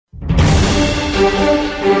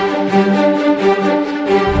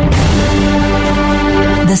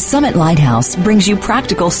Summit Lighthouse brings you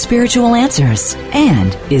practical spiritual answers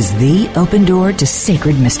and is the open door to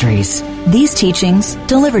sacred mysteries. These teachings,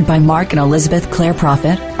 delivered by Mark and Elizabeth Clare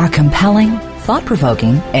Prophet, are compelling,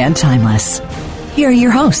 thought-provoking, and timeless. Here are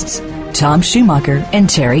your hosts, Tom Schumacher and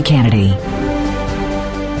Terry Kennedy.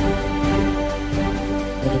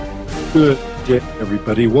 Good day,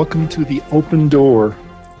 everybody. Welcome to the Open Door,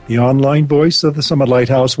 the online voice of the Summit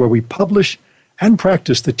Lighthouse, where we publish and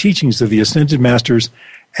practice the teachings of the Ascended Masters,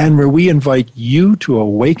 and where we invite you to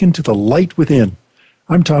awaken to the light within.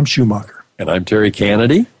 I'm Tom Schumacher. And I'm Terry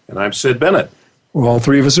Kennedy. And I'm Sid Bennett. Well, all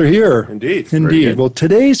three of us are here. Indeed. Well,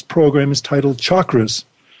 today's program is titled CHAKRAS,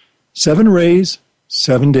 7 Rays,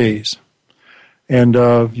 7 Days. And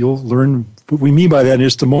you'll learn what we mean by that in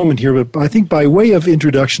just a moment here. But I think by way of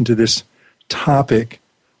introduction to this topic,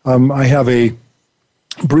 I have a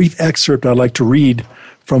brief excerpt I'd like to read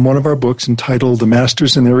from one of our books entitled The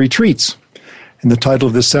Masters and Their Retreats. And the title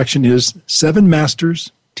of this section is 7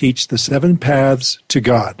 Masters Teach the 7 Paths to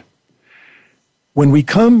God. When we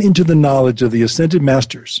come into the knowledge of the Ascended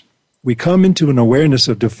Masters, we come into an awareness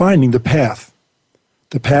of defining the path.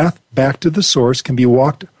 The path back to the source can be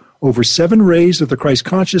walked over 7 rays of the Christ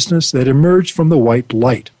consciousness that emerge from the white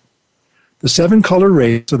light. The 7 color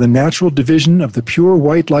rays are the natural division of the pure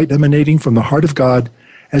white light emanating from the heart of God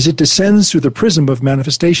as it descends through the prism of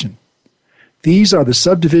manifestation. These are the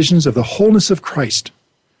subdivisions of the wholeness of Christ.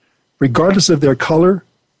 Regardless of their color,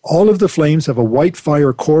 all of the flames have a white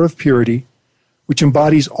fire core of purity, which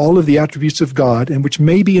embodies all of the attributes of God and which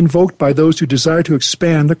may be invoked by those who desire to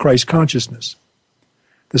expand the Christ consciousness.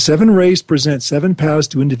 The 7 rays present 7 paths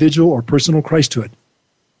to individual or personal Christhood.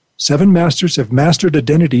 7 masters have mastered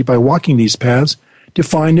identity by walking these paths,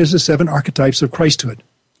 defined as the 7 archetypes of Christhood.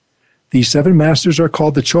 These 7 masters are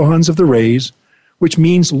called the Chohans of the Rays, which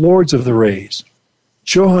means lords of the rays.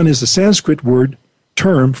 Chohan is a Sanskrit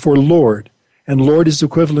term for lord, and lord is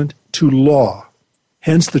equivalent to law.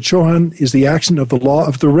 Hence, the Chohan is the action of the law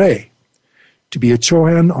of the ray. To be a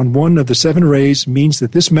Chohan on one of the 7 rays means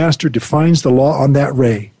that this master defines the law on that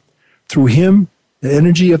ray. Through him, the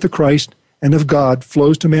energy of the Christ and of God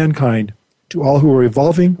flows to mankind, to all who are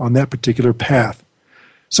evolving on that particular path.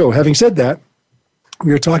 So, having said that,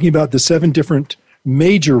 we are talking about the 7 different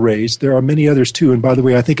major rays. There are many others too. And by the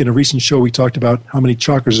way, I think in a recent show we talked about how many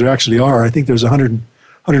chakras there actually are. I think there's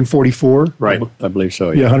 144. Right. I believe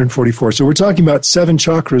so, yeah. 144. So we're talking about 7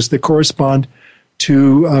 chakras that correspond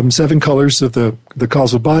to 7 colors of the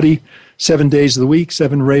causal body, 7 days of the week,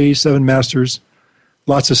 7 rays, 7 masters,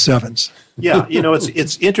 lots of 7s. Yeah,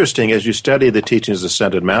 it's interesting as you study the teachings of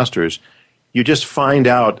Ascended Masters, you just find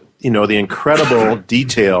out, the incredible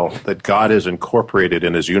detail that God has incorporated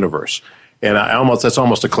in his universe. And that's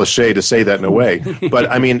almost a cliche to say that in a way. But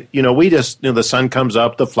I mean, we just, the sun comes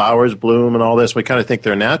up, the flowers bloom and all this. We kind of think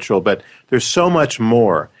they're natural, but there's so much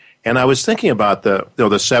more. And I was thinking about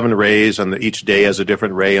the 7 rays, and each day has a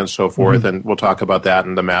different ray and so forth. Mm-hmm. And we'll talk about that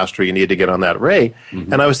in the master. You need to get on that ray.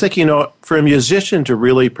 Mm-hmm. And I was thinking, for a musician to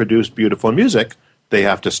really produce beautiful music, they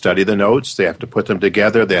have to study the notes. They have to put them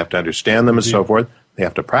together. They have to understand them and so forth. They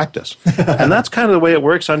have to practice. And that's kind of the way it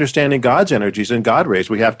works, understanding God's energies and God rays.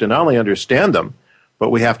 We have to not only understand them,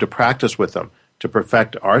 but we have to practice with them to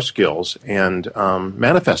perfect our skills and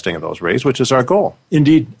manifesting of those rays, which is our goal.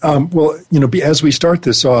 Indeed. As we start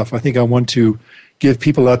this off, I think I want to give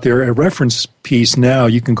people out there a reference piece now.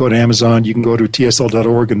 You can go to Amazon, you can go to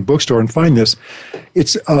tsl.org and bookstore and find this.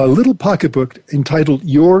 It's a little pocketbook entitled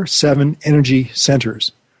Your 7 Energy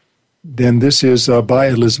Centers. Then this is by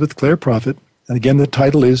Elizabeth Clare Prophet. And again, the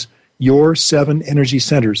title is Your 7 Energy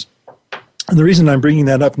Centers. And the reason I'm bringing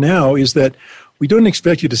that up now is that we don't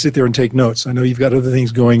expect you to sit there and take notes. I know you've got other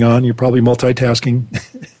things going on. You're probably multitasking.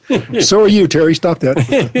 So are you, Terry. Stop that.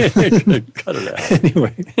 Cut it out.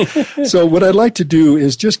 Anyway, so what I'd like to do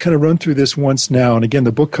is just kind of run through this once now. And again,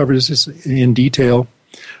 the book covers this in detail.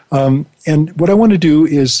 And what I want to do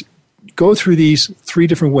is go through these 3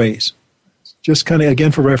 different ways. Just kind of,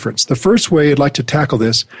 again, for reference. The first way I'd like to tackle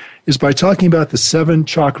this is by talking about the 7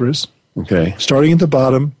 chakras, okay, starting at the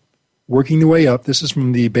bottom, working the way up. This is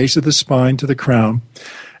from the base of the spine to the crown.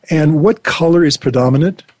 And what color is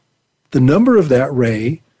predominant, the number of that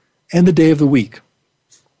ray, and the day of the week.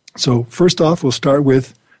 So first off, we'll start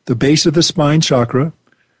with the base of the spine chakra.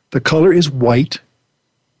 The color is white.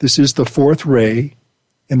 This is the 4th ray,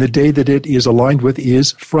 and the day that it is aligned with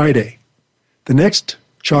is Friday. The next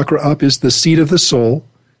chakra up is the seat of the soul.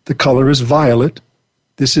 The color is violet.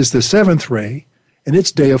 This is the 7th ray, and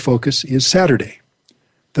its day of focus is Saturday.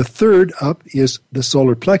 The 3rd up is the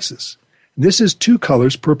solar plexus. This is 2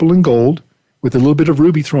 colors, purple and gold, with a little bit of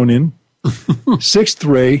ruby thrown in. 6th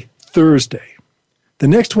ray, Thursday. The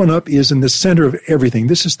next one up is in the center of everything.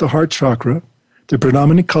 This is the heart chakra. The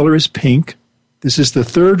predominant color is pink. This is the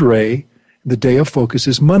third ray. The day of focus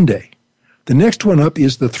is Monday. The next one up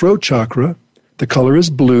is the throat chakra. The color is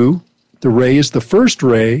blue. The ray is the first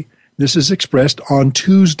ray. This is expressed on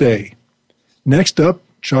Tuesday. Next up,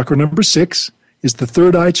 chakra number 6 is the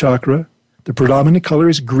third eye chakra. The predominant color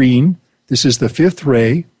is green. This is the fifth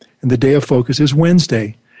ray, and the day of focus is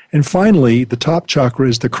Wednesday. And finally, the top chakra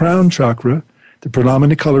is the crown chakra. The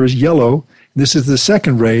predominant color is yellow. This is the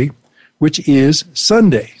second ray, which is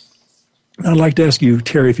Sunday. I'd like to ask you,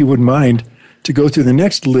 Terry, if you wouldn't mind, to go through the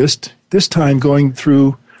next list, this time going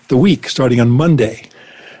through the week, starting on Monday.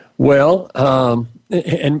 Well,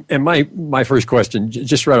 and my first question,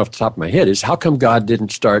 just right off the top of my head, is how come God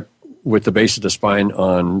didn't start with the base of the spine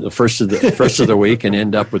on the first of the week and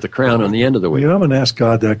end up with the crown on the end of the week? You know, I'm going to ask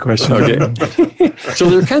God that question. Okay. So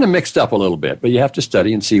they're kind of mixed up a little bit, but you have to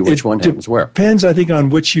study and see which one happens where. Depends, I think, on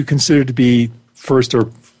which you consider to be first or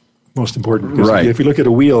most important. Because right. If you look at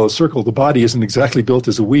a wheel, a circle, the body isn't exactly built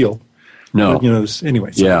as a wheel. No. But,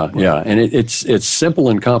 anyway. Yeah. And it's simple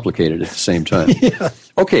and complicated at the same time. Yeah.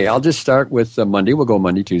 Okay, I'll just start with Monday. We'll go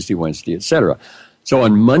Monday, Tuesday, Wednesday, etc. So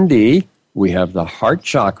on Monday, we have the heart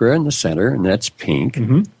chakra in the center, and that's pink.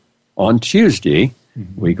 Mm-hmm. On Tuesday,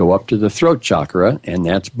 we go up to the throat chakra, and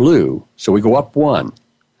that's blue. So we go up one.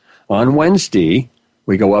 On Wednesday,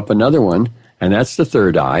 we go up another one, and that's the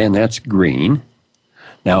third eye, and that's green.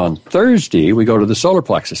 Now on Thursday, we go to the solar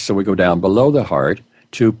plexus. So we go down below the heart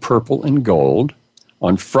to purple and gold.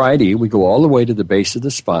 On Friday, we go all the way to the base of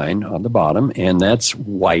the spine on the bottom, and that's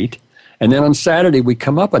white. And then on Saturday, we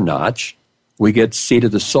come up a notch. We get seat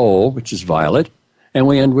of the soul, which is violet. And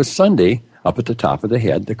we end with Sunday up at the top of the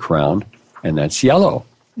head, the crown, and that's yellow.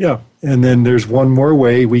 Yeah, and then there's one more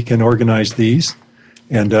way we can organize these.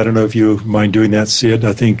 And I don't know if you mind doing that, Sid.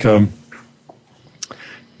 I think,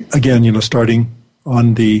 again, starting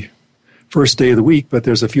on the first day of the week, but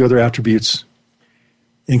there's a few other attributes,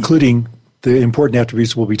 including the important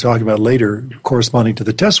attributes we'll be talking about later, corresponding to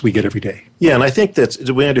the tests we get every day. Yeah, and I think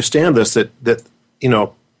that we understand this, that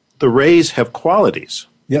the rays have qualities.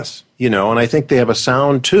 Yes. And I think they have a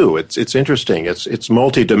sound too. It's interesting. It's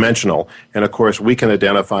multidimensional. And of course, we can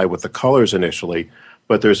identify with the colors initially,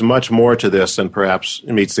 but there's much more to this than perhaps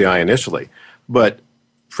meets the eye initially. But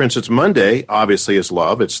for instance, Monday obviously is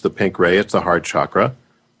love. It's the pink ray. It's the heart chakra.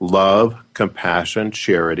 Love, compassion,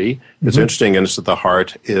 charity. It's interesting, and it's that the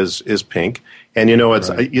heart is pink. And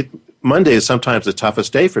Monday is sometimes the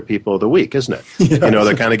toughest day for people of the week, isn't it? Yes.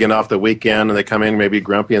 They're kind of getting off the weekend and they come in maybe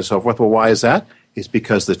grumpy and so forth. Well, why is that? It's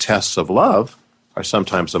because the tests of love are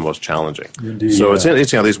sometimes the most challenging. Indeed, so it's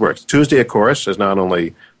interesting how these work. Tuesday, of course, is not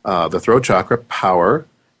only the throat chakra, power,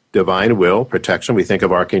 divine will, protection. We think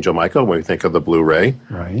of Archangel Michael when we think of the blue ray.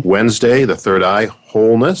 Right. Wednesday, the third eye,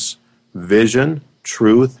 wholeness, vision,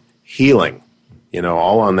 truth, healing,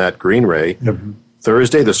 all on that green ray. Yep.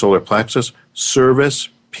 Thursday, the solar plexus, service,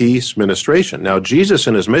 peace, ministration. Now, Jesus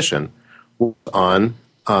in his mission was on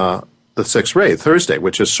the sixth ray, Thursday,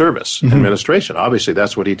 which is service and ministration. Obviously,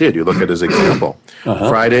 that's what he did. You look at his example.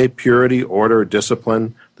 Friday, purity, order,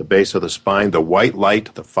 discipline, the base of the spine, the white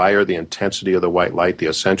light, the fire, the intensity of the white light, the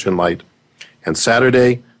ascension light. And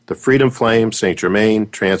Saturday, the freedom flame, Saint Germain,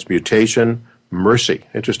 transmutation, mercy.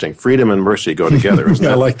 Interesting. Freedom and mercy go together, isn't it?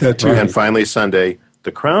 I like that too. And finally, Sunday,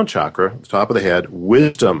 the crown chakra, the top of the head,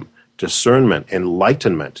 wisdom, discernment,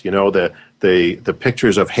 enlightenment. The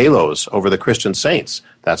pictures of halos over the Christian saints,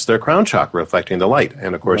 that's their crown chakra reflecting the light.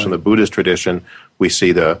 And of course, in the Buddhist tradition, we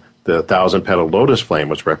see the 1,000-petaled lotus flame,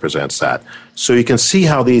 which represents that. So you can see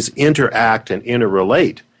how these interact and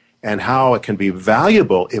interrelate, and how it can be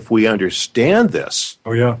valuable if we understand this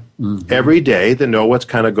every day, to know what's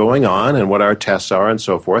kind of going on and what our tests are and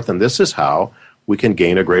so forth. And this is how we can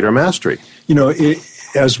gain a greater mastery.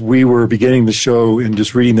 As we were beginning the show and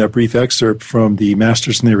just reading that brief excerpt from the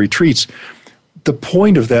Masters and their Retreats, the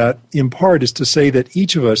point of that, in part, is to say that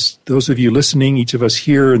each of us, those of you listening, each of us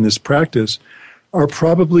here in this practice, are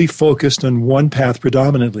probably focused on one path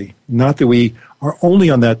predominantly. Not that we are only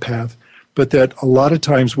on that path, but that a lot of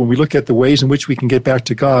times when we look at the ways in which we can get back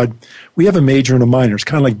to God, we have a major and a minor. It's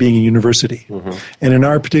kind of like being in university. And in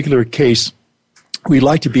our particular case, we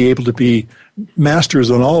like to be able to be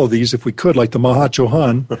masters on all of these if we could, like the Mahat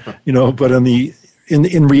Chohan, but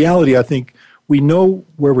in reality, I think we know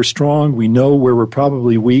where we're strong, we know where we're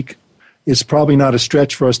probably weak. It's probably not a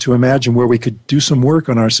stretch for us to imagine where we could do some work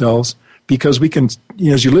on ourselves, because we can,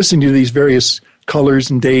 as you listen to these various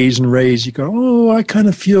colors and days and rays, you go, I kind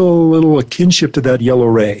of feel a little kinship to that yellow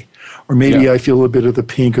ray, or maybe I feel a bit of the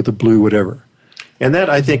pink or the blue, whatever. And that,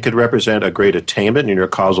 I think, could represent a great attainment in your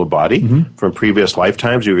causal body from previous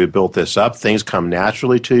lifetimes. You've built this up. Things come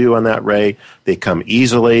naturally to you on that ray. They come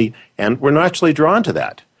easily, and we're naturally drawn to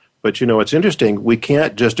that. But, it's interesting. We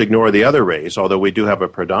can't just ignore the other rays, although we do have a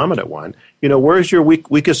predominant one. Where's your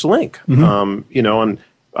weakest link? And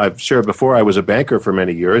I've shared before, I was a banker for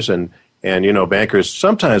many years, and bankers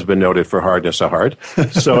sometimes been noted for hardness of heart.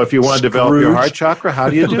 So if you want to develop your heart chakra,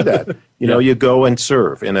 how do you do that? You go and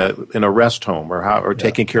serve in a rest home or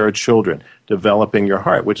taking care of children, developing your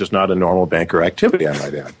heart, which is not a normal banker activity, I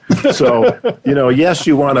might add. So, yes,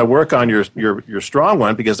 you want to work on your strong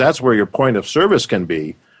one because that's where your point of service can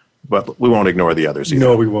be. But we won't ignore the others either.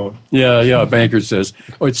 No, we won't. Yeah. A banker says,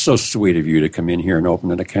 "Oh, it's so sweet of you to come in here and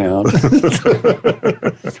open an account."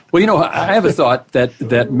 Well, I have a thought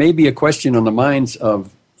that may be a question on the minds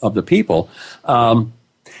of the people.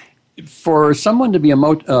 For someone to be a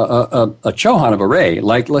Chohan of a ray,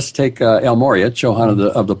 like let's take El Morya, Chohan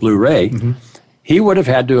of the blue ray, he would have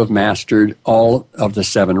had to have mastered all of the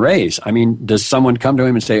 7 rays. I mean, does someone come to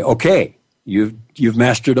him and say, "Okay, You've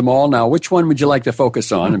mastered them all. Now, which one would you like to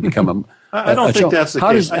focus on and become a I don't think that's the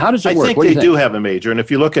case. How does it work? I think they do have a major, and if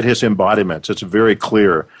you look at his embodiments, it's very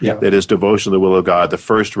clear that his devotion to the will of God, the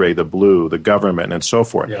first ray, the blue, the government, and so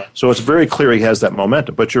forth. Yeah. So it's very clear he has that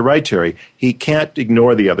momentum. But you're right, Terry. He can't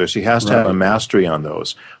ignore the others. He has to have a mastery on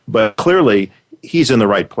those. But clearly, he's in the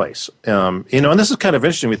right place. And this is kind of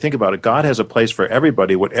interesting when we think about it. God has a place for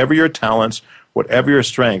everybody, whatever your talents, whatever your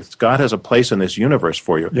strengths. God has a place in this universe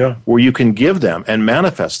for you where you can give them and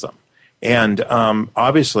manifest them. And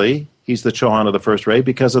obviously, he's the Chohan of the first ray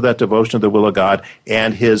because of that devotion to the will of God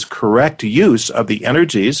and his correct use of the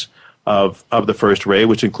energies of the first ray,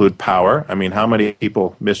 which include power. I mean, how many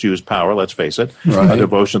people misuse power, let's face it,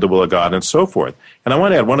 devotion to the will of God and so forth. And I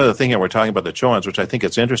want to add one other thing here. We're talking about the Chohans, which I think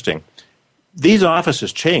it's interesting. These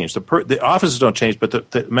offices change. The offices don't change,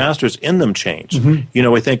 but the masters in them change.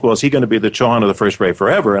 We think, well, is he going to be the Chohan of the first ray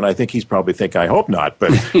forever? And I think he's probably thinking, I hope not.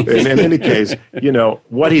 But in any case,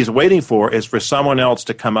 what he's waiting for is for someone else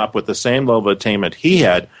to come up with the same level of attainment he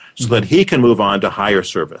had so that he can move on to higher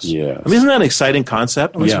service. Yes. I mean, isn't that an exciting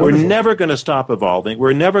concept? We're never going to stop evolving.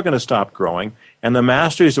 We're never going to stop growing. And the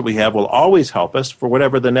masters that we have will always help us for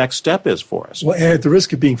whatever the next step is for us. Well, and at the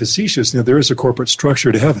risk of being facetious, there is a corporate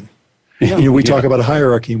structure to heaven. We talk about a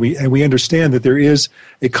hierarchy, and we understand that there is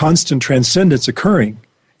a constant transcendence occurring.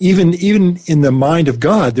 Even in the mind of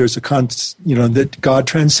God, there's that God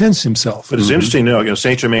transcends himself. But it's interesting to know,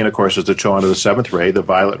 Saint Germain, of course, is the Chohan of the 7th ray, the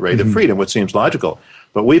violet ray, the freedom, which seems logical.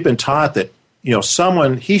 But we've been taught that,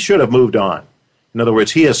 he should have moved on. In other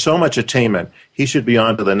words, he has so much attainment, he should be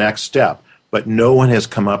on to the next step. But no one has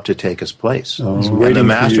come up to take his place. And the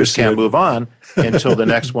masters can't move on until the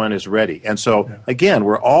next one is ready. And so, again,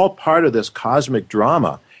 we're all part of this cosmic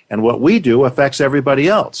drama, and what we do affects everybody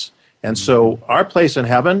else. And so our place in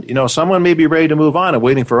heaven, someone may be ready to move on and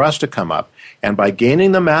waiting for us to come up. And by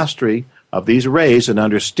gaining the mastery of these rays and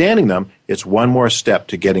understanding them, it's one more step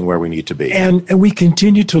to getting where we need to be. And we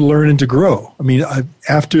continue to learn and to grow. I mean,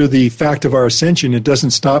 after the fact of our ascension, it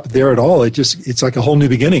doesn't stop there at all. It's like a whole new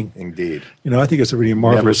beginning. Indeed. I think it's a really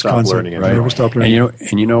marvelous concept. Learning, right? Never stop learning.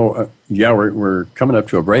 We're coming up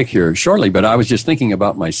to a break here shortly, but I was just thinking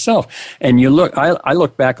about myself. And I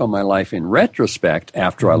look back on my life in retrospect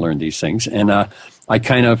after I learned these things, and I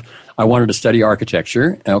wanted to study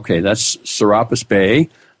architecture. Okay, that's Serapis Bay.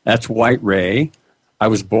 That's white ray. I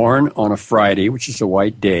was born on a Friday, which is a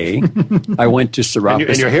white day. I went to Serapis.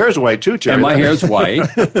 And your hair is white too, Terry. And my hair is white.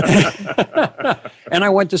 And I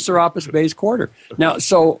went to Serapis Bay's quarter. Now,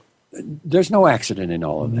 so there's no accident in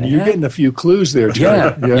all of that. You're getting a few clues there,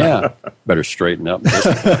 Terry. Yeah. Better straighten up.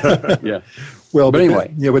 Yeah. Well, but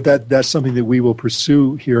anyway. That's something that we will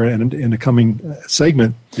pursue here in the coming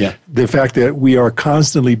segment. Yeah. The fact that we are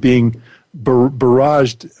constantly being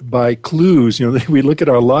barraged by clues. We look at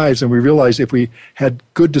our lives and we realize if we had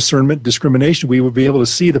good discrimination, we would be able to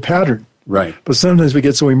see the pattern. Right. But sometimes we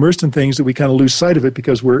get so immersed in things that we kind of lose sight of it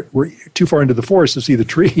because we're too far into the forest to see the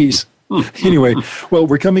trees. Anyway, well,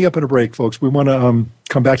 we're coming up on a break, folks. We want to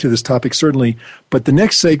come back to this topic, certainly. But the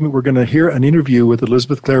next segment, we're going to hear an interview with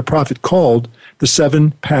Elizabeth Clare Prophet called The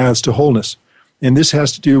 7 Paths to Wholeness. And this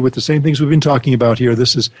has to do with the same things we've been talking about here.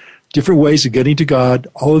 This is different ways of getting to God,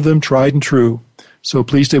 all of them tried and true. So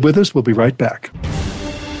please stay with us. We'll be right back.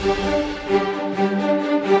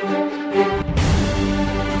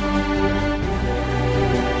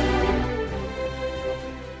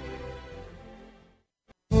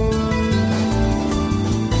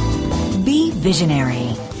 Be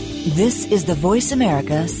visionary. This is the Voice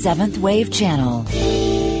America 7th Wave Channel.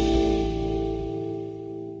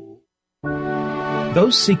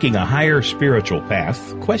 Those seeking a higher spiritual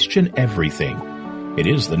path question everything. It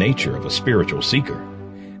is the nature of a spiritual seeker.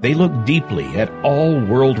 They look deeply at all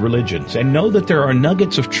world religions and know that there are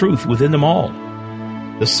nuggets of truth within them all.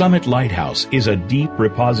 The Summit Lighthouse is a deep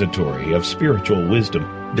repository of spiritual wisdom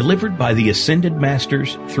delivered by the Ascended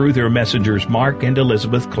Masters through their messengers Mark and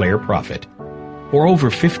Elizabeth Clare Prophet. For over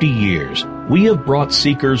 50 years, we have brought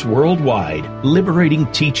seekers worldwide liberating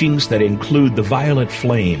teachings that include the violet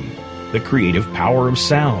flame, the creative power of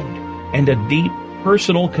sound, and a deep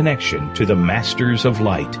personal connection to the Masters of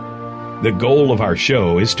Light. The goal of our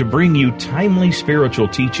show is to bring you timely spiritual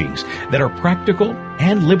teachings that are practical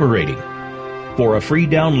and liberating. For a free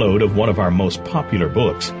download of one of our most popular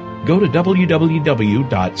books, go to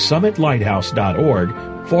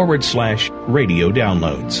www.summitlighthouse.org/radio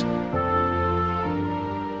downloads.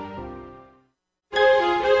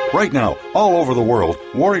 Right now, all over the world,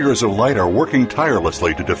 warriors of light are working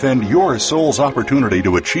tirelessly to defend your soul's opportunity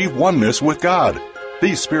to achieve oneness with God.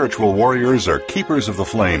 These spiritual warriors are keepers of the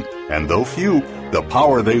flame, and though few, the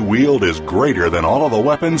power they wield is greater than all of the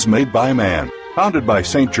weapons made by man. Founded by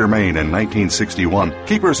Saint Germain in 1961,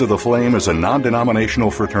 Keepers of the Flame is a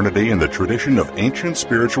non-denominational fraternity in the tradition of ancient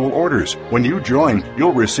spiritual orders. When you join,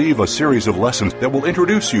 you'll receive a series of lessons that will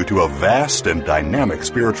introduce you to a vast and dynamic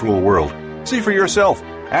spiritual world. See for yourself.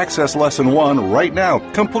 Access Lesson 1 right now,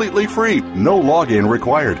 completely free, no login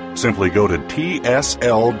required. Simply go to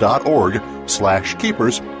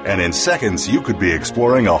tsl.org/keepers, and in seconds you could be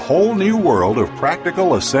exploring a whole new world of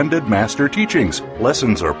practical Ascended Master teachings.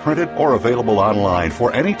 Lessons are printed or available online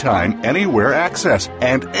for any time, anywhere access,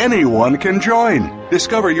 and anyone can join.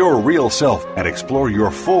 Discover your real self and explore your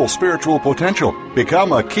full spiritual potential.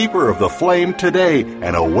 Become a keeper of the flame today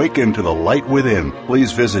and awaken to the light within.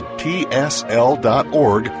 Please visit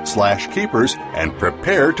tsl.org/keepers and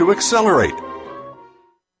prepare to accelerate.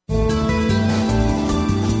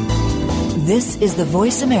 This is the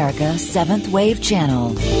Voice America 7th Wave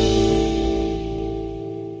Channel.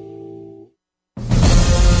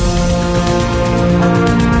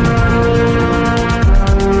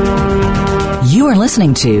 You are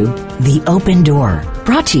listening to The Open Door,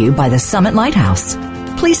 brought to you by the Summit Lighthouse.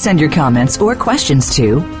 Please send your comments or questions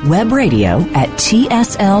to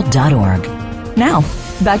webradio@tsl.org. Now,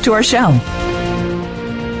 back to our show.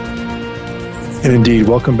 And indeed,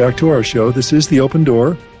 welcome back to our show. This is The Open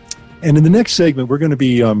Door. And in the next segment, we're going to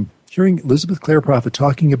be hearing Elizabeth Clare Prophet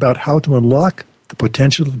talking about how to unlock the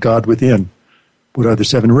potential of God within. What are the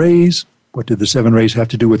 7 rays? What do the 7 rays have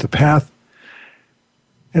to do with the path?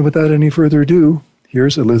 And without any further ado,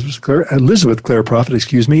 here's Elizabeth Clare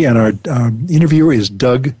Prophet, and our interviewer is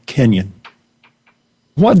Doug Kenyon.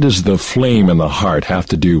 What does the flame in the heart have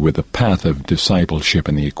to do with the path of discipleship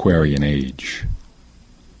in the Aquarian Age?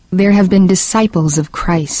 There have been disciples of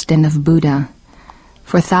Christ and of Buddha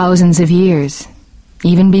for thousands of years.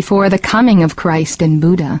 Even before the coming of Christ and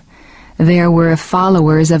Buddha, there were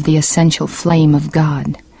followers of the essential flame of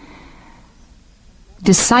God.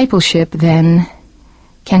 Discipleship, then,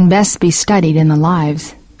 can best be studied in the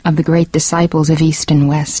lives of the great disciples of East and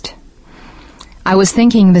West. I was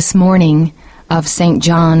thinking this morning of St.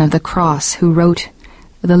 John of the Cross, who wrote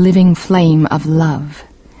The Living Flame of Love.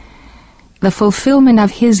 The fulfillment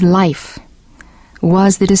of his life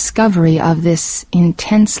was the discovery of this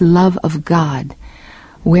intense love of God,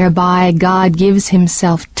 whereby God gives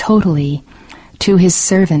himself totally to his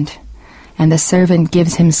servant, and the servant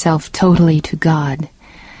gives himself totally to God.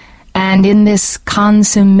 And in this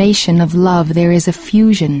consummation of love, there is a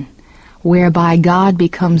fusion whereby God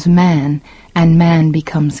becomes man and man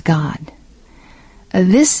becomes God.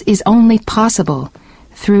 This is only possible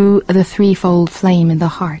through the threefold flame in the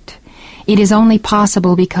heart. It is only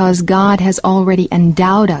possible because God has already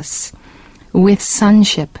endowed us with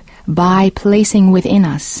sonship by placing within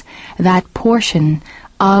us that portion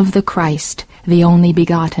of the Christ, the only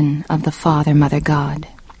begotten of the Father, Mother God.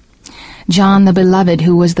 John the Beloved,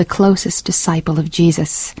 who was the closest disciple of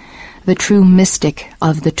Jesus, the true mystic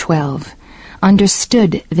of the 12,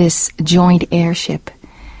 understood this joint heirship,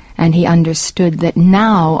 and he understood that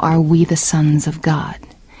now are we the sons of God.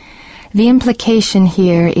 The implication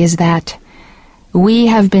here is that we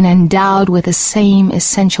have been endowed with the same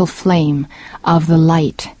essential flame of the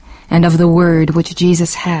light and of the Word which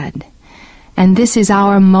Jesus had. And this is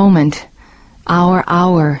our moment, our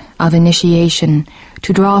hour of initiation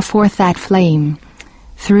to draw forth that flame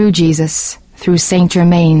through Jesus, through Saint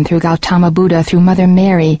Germain, through Gautama Buddha, through Mother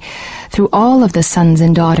Mary, through all of the sons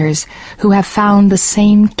and daughters who have found the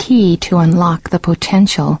same key to unlock the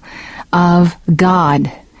potential of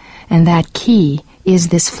God. And that key is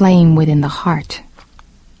this flame within the heart.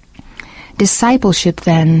 Discipleship,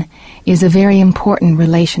 then, is a very important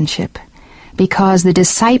relationship, because the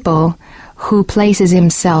disciple who places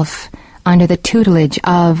himself under the tutelage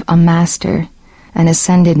of a master, an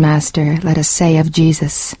ascended master, let us say, of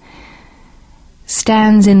Jesus,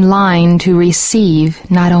 stands in line to receive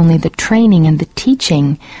not only the training and the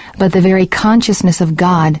teaching, but the very consciousness of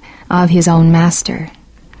God, of his own master.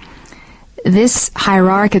 This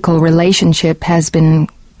hierarchical relationship has been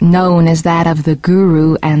known as that of the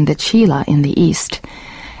guru and the chela in the East,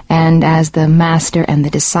 and as the master and the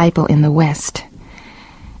disciple in the West.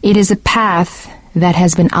 It is a path that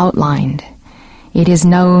has been outlined. It is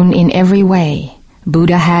known in every way.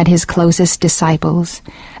 Buddha had his closest disciples.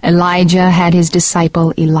 Elijah had his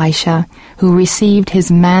disciple Elisha, who received his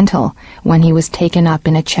mantle when he was taken up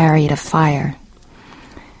in a chariot of fire.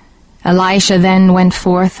 Elisha then went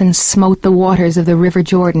forth and smote the waters of the river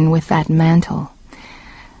Jordan with that mantle.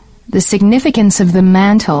 The significance of the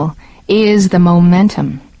mantle is the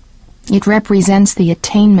momentum. It represents the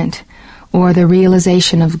attainment or the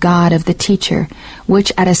realization of God of the teacher,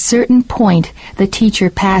 which at a certain point the teacher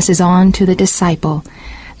passes on to the disciple.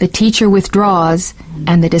 The teacher withdraws,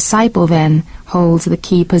 and the disciple then holds the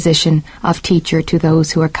key position of teacher to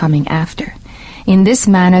those who are coming after. In this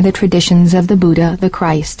manner, the traditions of the Buddha, the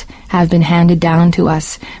Christ, have been handed down to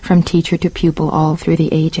us from teacher to pupil all through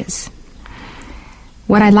the ages.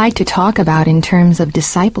 What I'd like to talk about in terms of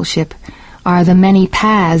discipleship are the many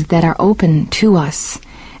paths that are open to us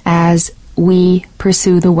as we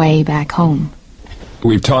pursue the way back home.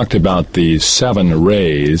 We've talked about the 7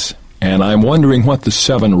 rays, and I'm wondering what the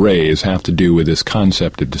 7 rays have to do with this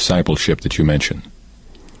concept of discipleship that you mentioned.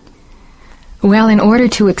 Well, in order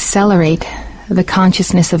to accelerate the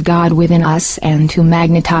consciousness of God within us and to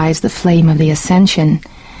magnetize the flame of the ascension,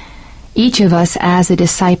 each of us as a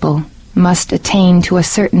disciple must attain to a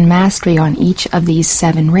certain mastery on each of these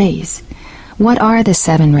 7 rays. What are the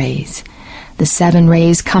 7 rays? The 7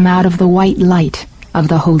 rays come out of the white light of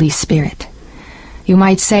the Holy Spirit. You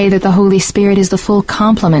might say that the Holy Spirit is the full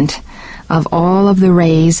complement of all of the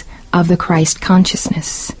rays of the Christ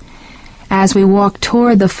consciousness. As we walk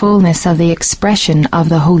toward the fullness of the expression of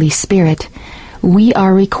the Holy Spirit, we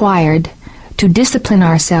are required to discipline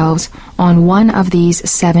ourselves on one of these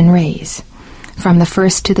 7 rays. From the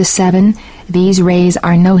first to the 7, these rays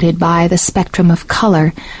are noted by the spectrum of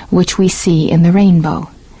color which we see in the rainbow.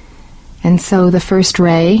 And so the first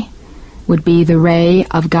ray would be the ray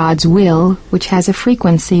of God's will, which has a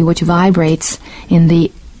frequency which vibrates in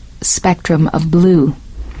the spectrum of blue.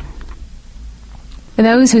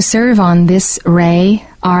 Those who serve on this ray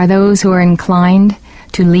are those who are inclined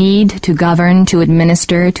to lead, to govern, to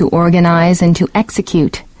administer, to organize, and to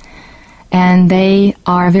execute. And they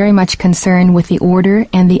are very much concerned with the order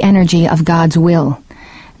and the energy of God's will.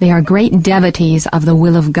 They are great devotees of the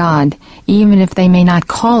will of God. Even if they may not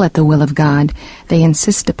call it the will of God, they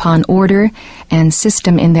insist upon order and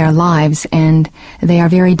system in their lives, and they are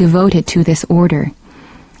very devoted to this order.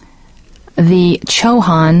 The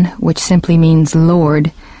Chohan, which simply means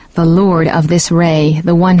Lord, the Lord of this ray,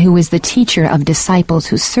 the one who is the teacher of disciples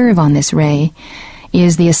who serve on this ray,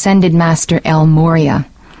 is the Ascended Master El Morya.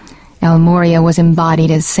 El Morya was embodied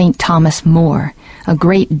as St. Thomas More, a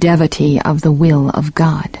great devotee of the will of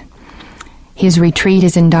God. His retreat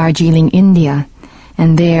is in Darjeeling, India,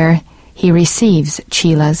 and there he receives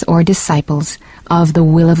chelas or disciples of the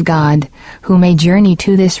will of God who may journey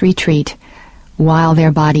to this retreat while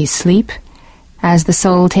their bodies sleep, as the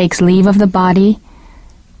soul takes leave of the body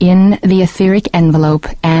in the etheric envelope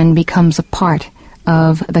and becomes a part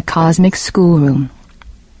of the cosmic schoolroom.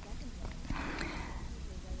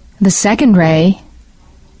 The second ray,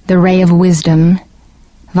 the ray of wisdom,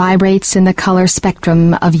 vibrates in the color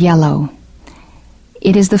spectrum of yellow.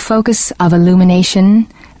 It is the focus of illumination,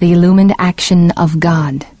 the illumined action of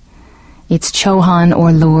God. Its Chohan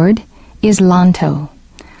or Lord is Lanto.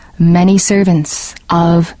 Many servants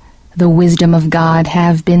of the wisdom of God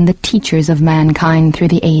have been the teachers of mankind through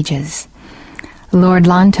the ages. Lord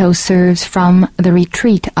Lanto serves from the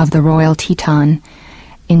retreat of the Royal Teton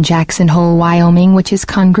in Jackson Hole, Wyoming, which is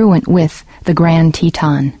congruent with the Grand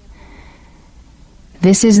Teton.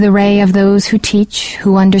 This is the ray of those who teach,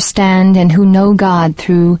 who understand, and who know God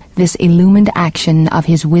through this illumined action of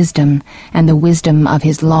His wisdom and the wisdom of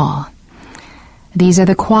His law. These are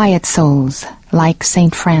the quiet souls, like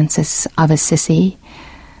St. Francis of Assisi,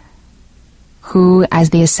 who,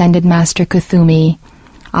 as the Ascended Master Kuthumi,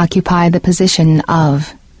 occupy the position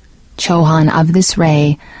of Chohan of this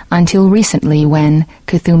ray until recently when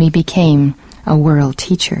Kuthumi became a world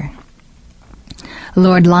teacher.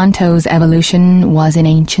 Lord Lanto's evolution was in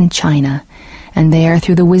ancient China, and there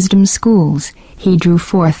through the wisdom schools he drew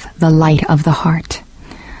forth the light of the heart.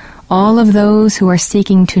 All of those who are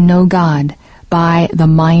seeking to know God by the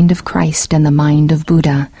mind of Christ and the mind of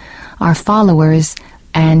Buddha are followers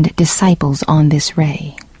and disciples on this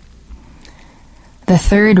ray. The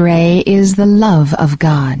third ray is the love of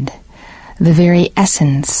God, the very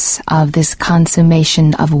essence of this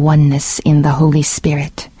consummation of oneness in the Holy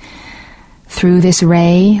Spirit. Through this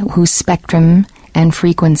ray, whose spectrum and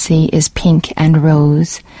frequency is pink and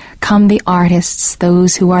rose, come the artists,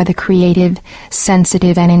 those who are the creative,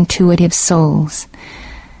 sensitive, and intuitive souls.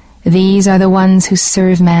 These are the ones who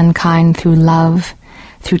serve mankind through love,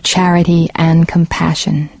 through charity and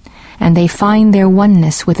compassion, and they find their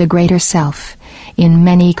oneness with the greater self in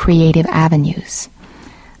many creative avenues.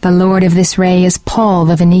 The lord of this ray is Paul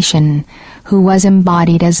the Venetian, who was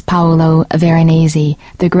embodied as Paolo Veronese,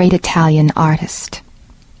 the great Italian artist.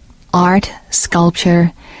 Art,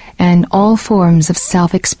 sculpture, and all forms of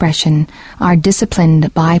self-expression are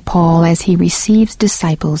disciplined by Paul as he receives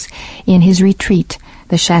disciples in his retreat,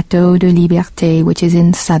 the Château de Liberté, which is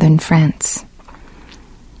in southern France.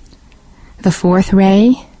 The fourth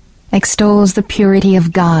ray extols the purity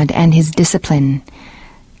of God and his discipline.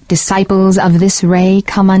 Disciples of this ray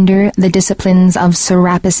come under the disciplines of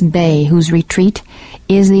Serapis Bey, whose retreat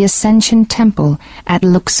is the Ascension Temple at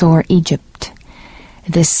Luxor, Egypt.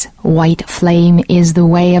 This white flame is the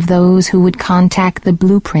way of those who would contact the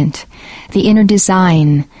blueprint, the inner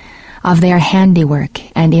design of their handiwork,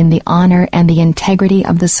 and in the honor and the integrity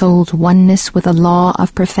of the soul's oneness with the law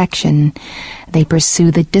of perfection, they pursue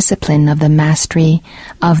the discipline of the mastery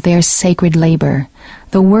of their sacred labor,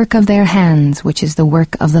 the work of their hands, which is the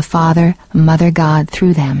work of the Father, Mother God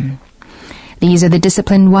through them. These are the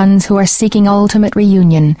disciplined ones who are seeking ultimate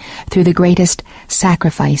reunion through the greatest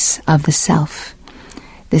sacrifice of the self.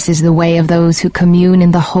 This is the way of those who commune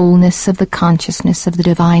in the wholeness of the consciousness of the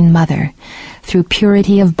Divine Mother, through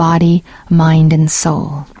purity of body, mind, and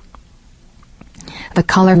soul. The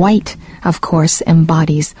color white, of course,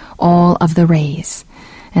 embodies all of the rays,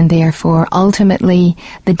 and therefore, ultimately,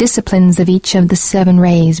 the disciplines of each of the 7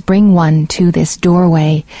 rays bring one to this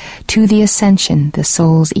doorway, to the ascension, the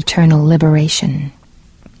soul's eternal liberation.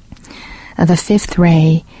 The 5th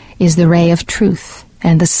ray is the ray of truth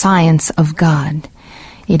and the science of God.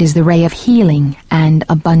 It is the ray of healing and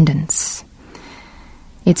abundance.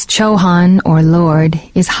 Its Chohan, or Lord,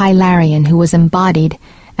 is Hilarion, who was embodied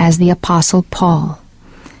as the Apostle Paul,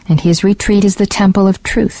 and his retreat is the Temple of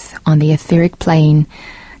Truth on the etheric plane,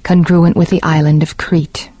 congruent with the island of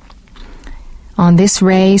Crete. On this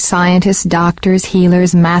ray, scientists, doctors,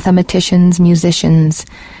 healers, mathematicians, musicians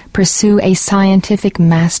pursue a scientific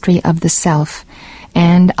mastery of the self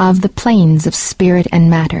and of the planes of spirit and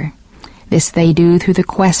matter. This they do through the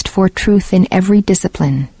quest for truth in every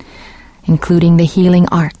discipline, including the healing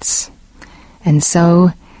arts. And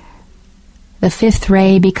so, the 5th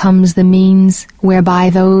ray becomes the means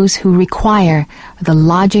whereby those who require the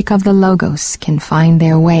logic of the Logos can find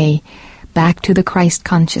their way back to the Christ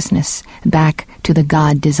consciousness, back to the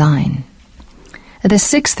God design. The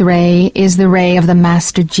 6th ray is the ray of the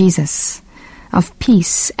Master Jesus, of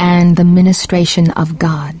peace and the ministration of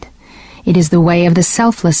God. It is the way of the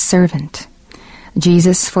selfless servant.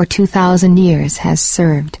 Jesus for 2,000 years has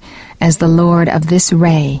served as the Lord of this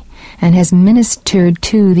ray and has ministered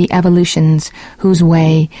to the evolutions whose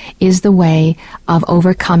way is the way of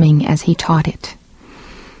overcoming as he taught it.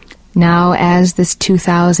 Now, as this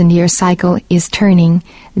 2,000-year cycle is turning,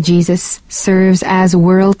 Jesus serves as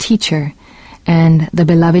world teacher, and the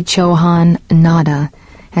beloved Chohan Nada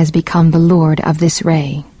has become the Lord of this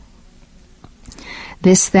ray.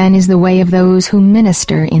 This, then, is the way of those who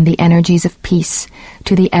minister in the energies of peace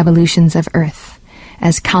to the evolutions of earth,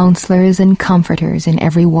 as counselors and comforters in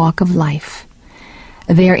every walk of life.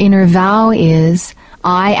 Their inner vow is,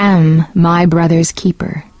 I am my brother's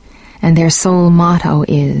keeper, and their sole motto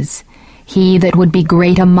is, he that would be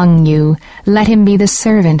great among you, let him be the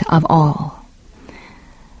servant of all.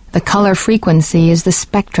 The color frequency is the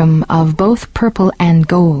spectrum of both purple and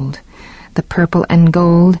gold, the purple and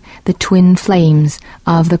gold, the twin flames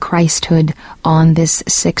of the Christhood on this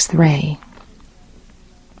 6th ray.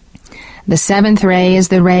 The 7th ray is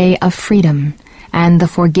the ray of freedom and the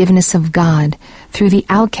forgiveness of God through the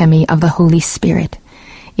alchemy of the Holy Spirit.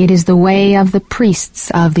 It is the way of the priests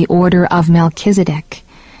of the order of Melchizedek.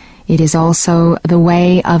 It is also the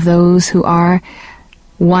way of those who are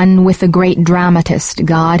one with the great dramatist,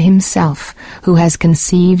 God himself, who has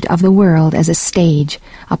conceived of the world as a stage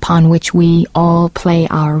upon which we all play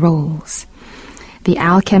our roles. The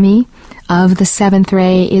alchemy of the 7th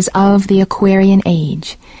ray is of the Aquarian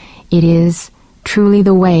age. It is Truly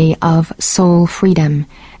the way of soul freedom,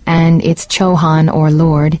 and its Chohan or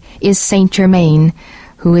Lord is Saint Germain,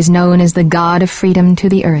 who is known as the God of freedom to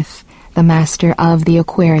the earth, the master of the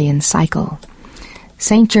Aquarian cycle.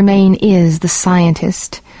 Saint Germain is the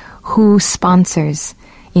scientist who sponsors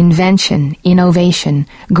invention, innovation,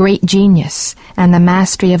 great genius, and the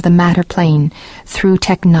mastery of the matter plane through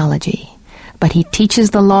technology. But he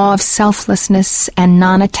teaches the law of selflessness and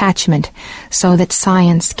non-attachment so that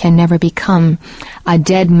science can never become a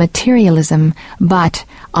dead materialism, but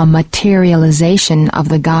a materialization of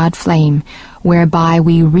the God flame, whereby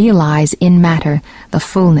we realize in matter the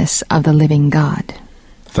fullness of the living God.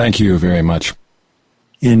 Thank you very much.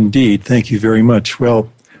 Indeed, thank you very much.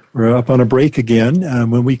 Well, we're up on a break again.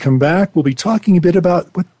 When we come back, we'll be talking a bit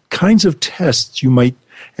about what kinds of tests you might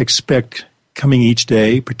expect coming each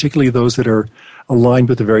day, particularly those that are aligned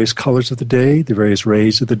with the various colors of the day, the various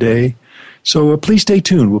rays of the day. So please stay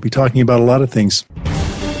tuned. We'll be talking about a lot of things.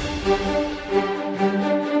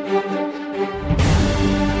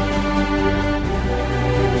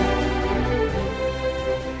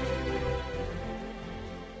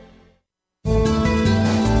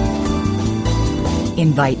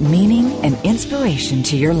 Invite meaning and inspiration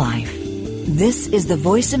to your life. This is the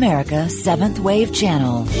Voice America 7th Wave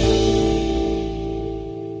Channel.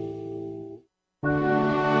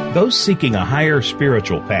 Those seeking a higher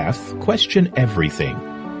spiritual path question everything.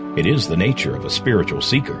 It is the nature of a spiritual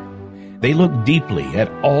seeker. They look deeply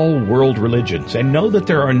at all world religions and know that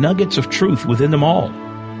there are nuggets of truth within them all.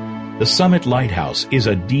 The Summit Lighthouse is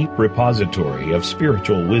a deep repository of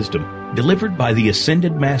spiritual wisdom delivered by the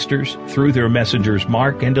Ascended Masters through their messengers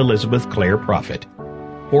Mark and Elizabeth Clare Prophet.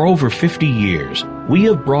 For over 50 years, we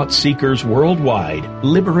have brought seekers worldwide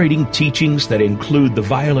liberating teachings that include the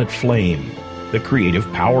violet flame, the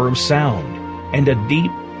creative power of sound, and a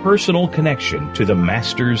deep personal connection to the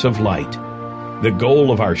Masters of Light. The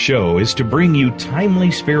goal of our show is to bring you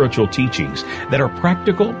timely spiritual teachings that are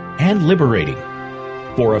practical and liberating.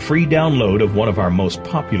 For a free download of one of our most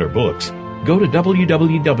popular books, go to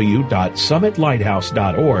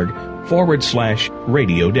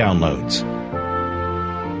www.summitlighthouse.org/radio downloads.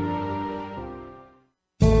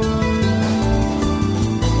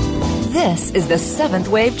 This is the 7th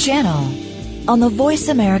Wave Channel on the Voice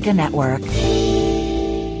America Network.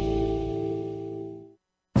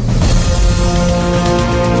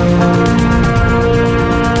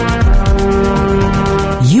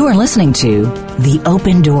 You are listening to The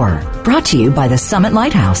Open Door, brought to you by the Summit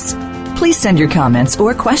Lighthouse. Please send your comments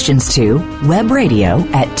or questions to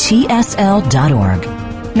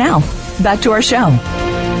webradio@tsl.org. Now, back to our show.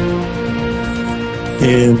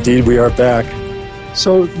 Indeed, we are back.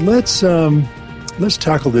 So let's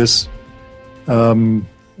tackle this kind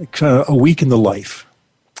of a week in the life.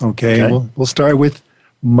 Okay. We'll start with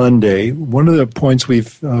Monday. One of the points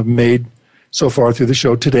we've made so far through the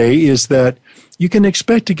show today is that you can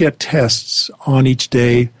expect to get tests on each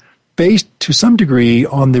day based to some degree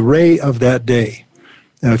on the ray of that day.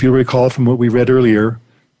 Now, if you recall from what we read earlier,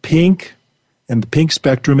 pink and the pink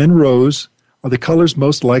spectrum and rose are the colors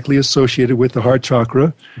most likely associated with the heart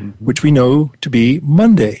chakra, which we know to be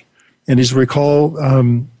Monday. And as you recall,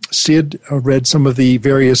 Sid read some of the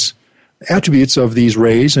various attributes of these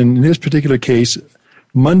rays, and in this particular case,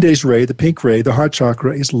 Monday's ray, the pink ray, the heart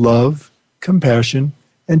chakra, is love, compassion,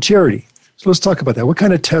 and charity. So let's talk about that. What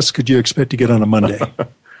kind of tests could you expect to get on a Monday?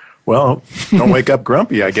 Well, don't wake up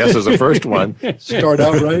grumpy, I guess, is the first one. Start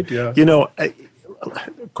out right, yeah. You know,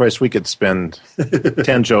 of course, we could spend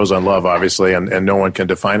 10 shows on love, obviously, and no one can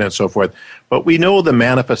define it and so forth. But we know the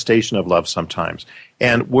manifestation of love sometimes,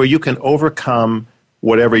 and where you can overcome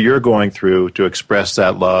whatever you're going through to express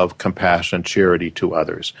that love, compassion, charity to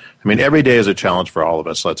others. I mean, every day is a challenge for all of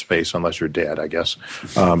us, let's face, unless you're dead, I guess.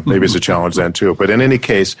 Maybe it's a challenge then, too. But in any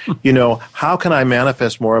case, you know, how can I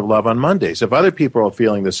manifest more of love on Mondays? If other people are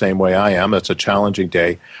feeling the same way I am, that's a challenging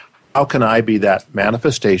day. How can I be that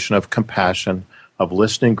manifestation of compassion, of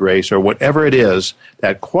listening grace, or whatever it is,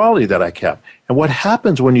 that quality that I kept? And what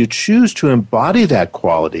happens when you choose to embody that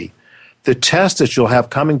quality, the test that you'll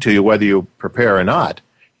have coming to you, whether you prepare or not,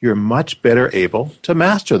 you're much better able to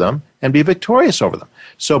master them and be victorious over them.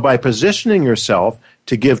 So by positioning yourself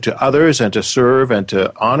to give to others and to serve and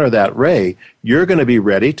to honor that ray, you're going to be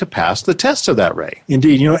ready to pass the test of that ray.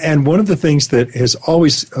 Indeed. You know, and one of the things that has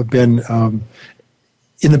always been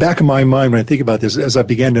in the back of my mind when I think about this, as I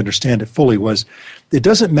began to understand it fully, was it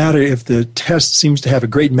doesn't matter if the test seems to have a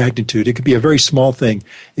great magnitude. It could be a very small thing.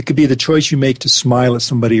 It could be the choice you make to smile at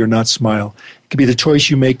somebody or not smile. It could be the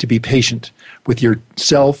choice you make to be patient with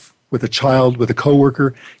yourself, with a child, with a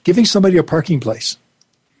coworker, giving somebody a parking place.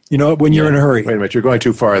 You know, when you're in a hurry. Wait a minute, you're going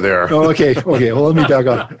too far there. Oh, okay. Well, let me back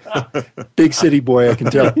up. Big city boy, I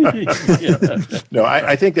can tell. No,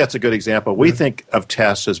 I think that's a good example. We think of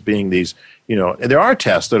tests as being these, and there are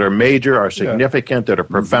tests that are major, are significant, that are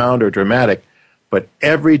profound or dramatic, but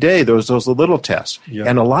every day there's those little tests. Yeah.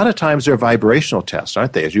 And a lot of times they're vibrational tests,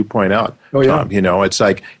 aren't they, as you point out, Tom? It's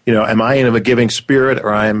like, am I in a giving spirit,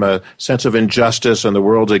 or I'm a sense of injustice and the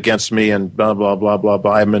world's against me and blah, blah, blah, blah,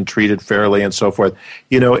 blah, I haven't been treated fairly and so forth.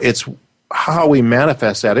 It's how we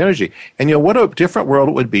manifest that energy. And what a different world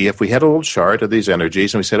it would be if we had a little chart of these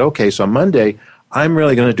energies and we said, okay, so Monday, I'm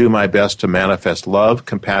really going to do my best to manifest love,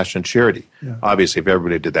 compassion, charity. Yeah. Obviously, if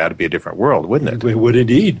everybody did that, it'd be a different world, wouldn't it? It would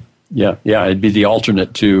indeed. Yeah, it'd be the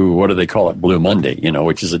alternate to, what do they call it, Blue Monday,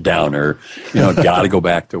 which is a downer, got to go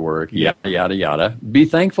back to work, yada, yada, yada. Be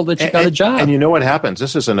thankful that you got a job. And you know what happens?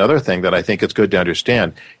 This is another thing that I think it's good to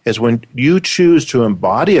understand, is when you choose to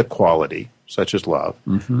embody a quality, such as love,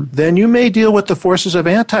 then you may deal with the forces of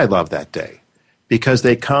anti-love that day, because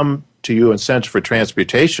they come to you in sense for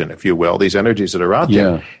transmutation, if you will, these energies that are out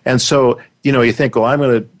there. Yeah. And so, you think, well, I'm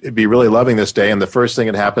going to be really loving this day, and the first thing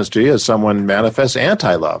that happens to you is someone manifests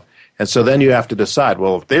anti-love. And so then you have to decide,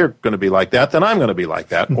 well, if they're going to be like that, then I'm going to be like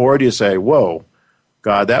that. Or do you say, whoa,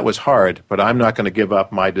 God, that was hard, but I'm not going to give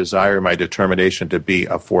up my desire, my determination to be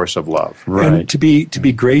a force of love. Right. And to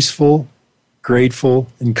be graceful, grateful,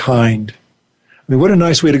 and kind. I mean, what a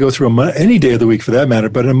nice way to go through any day of the week for that matter,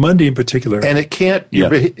 but a Monday in particular. And it can't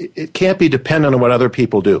be dependent on what other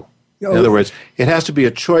people do. In other words, it has to be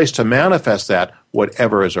a choice to manifest that,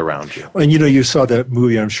 whatever is around you. And you saw that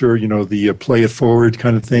movie, I'm sure, the play it forward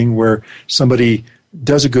kind of thing, where somebody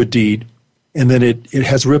does a good deed and then it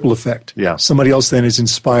has a ripple effect. Yeah. Somebody else then is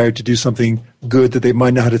inspired to do something good that they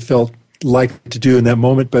might not have felt like to do in that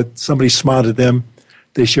moment, but somebody smiled at them,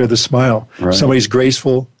 they share the smile. Right. Somebody's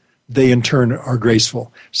graceful, they in turn are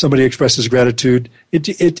graceful. Somebody expresses gratitude,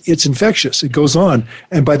 it's infectious, it goes on.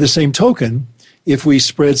 And by the same token, if we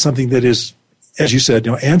spread something that is, as you said,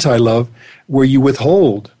 anti-love, where you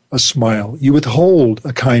withhold a smile, you withhold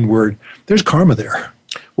a kind word, there's karma there.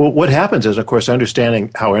 Well, what happens is, of course, understanding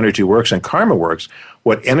how energy works and karma works,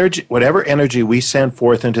 whatever energy we send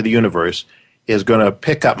forth into the universe is going to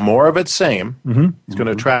pick up more of its same. It's going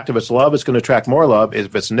to attract, if it's love, it's going to attract more love.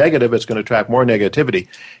 If it's negative, it's going to attract more negativity.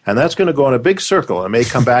 And that's going to go in a big circle. It may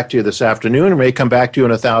come back to you this afternoon, it may come back to you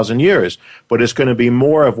in 1,000 years, but it's going to be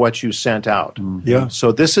more of what you sent out. Yeah.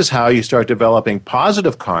 So this is how you start developing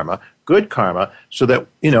positive karma, good karma, so that,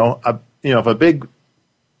 if a big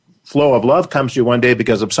flow of love comes to you one day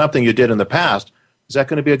because of something you did in the past, is that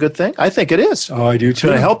going to be a good thing? I think it is. Oh, I do too. It's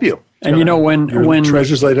going to help you. And when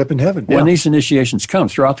treasures laid up in heaven. When these initiations come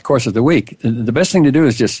throughout the course of the week, the best thing to do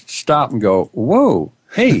is just stop and go, whoa,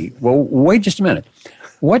 hey, well, wait just a minute.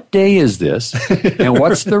 What day is this? And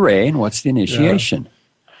what's the ray and what's the initiation?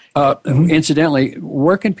 Incidentally,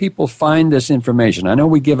 where can people find this information? I know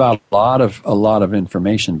we give out a lot of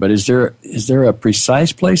information, but is there a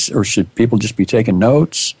precise place, or should people just be taking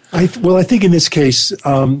notes? I think in this case,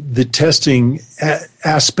 the testing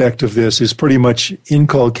aspect of this is pretty much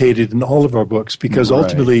inculcated in all of our books, because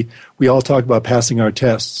ultimately we all talk about passing our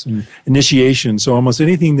tests and initiation. So almost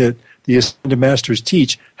anything that the Ascended Masters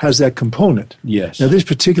teach has that component. Yes. Now, this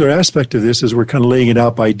particular aspect of this, as we're kind of laying it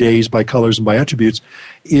out by days, by colors, and by attributes,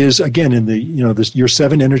 is again in the your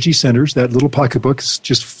 7 energy centers. That little pocketbook is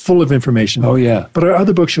just full of information. Oh yeah. But our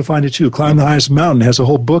other books, you'll find it too. Climb the Highest Mountain has a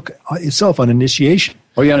whole book itself on initiation.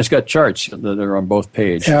 Oh yeah, and it's got charts that are on both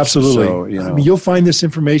pages. Absolutely. So, you'll find this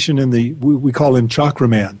information in we call him Chakra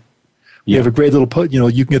Man. We have a great little,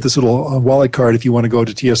 you can get this little wallet card if you want to go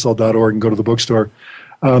to tsl.org and go to the bookstore.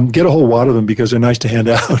 Get a whole wad of them because they're nice to hand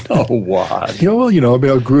out. A wad.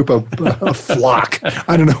 A group, a flock.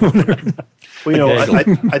 I don't know. Well,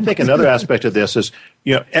 I think another aspect of this is,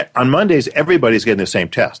 on Mondays, everybody's getting the same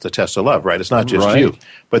test, the test of love, right? It's not just you.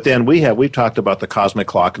 But then we've talked about the Cosmic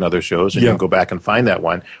Clock and other shows, and you can go back and find that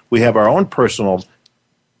one. We have our own personal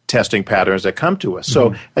testing patterns that come to us.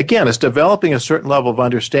 So, again, it's developing a certain level of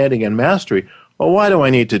understanding and mastery. Well, why do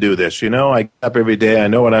I need to do this? I get up every day, I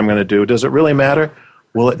know what I'm going to do. Does it really matter?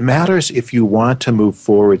 Well, it matters if you want to move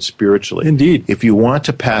forward spiritually. Indeed. If you want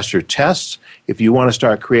to pass your tests, if you want to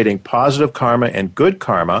start creating positive karma and good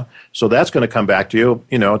karma, so that's going to come back to you,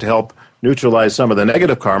 to help neutralize some of the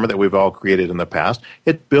negative karma that we've all created in the past.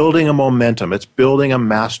 It's building a momentum. It's building a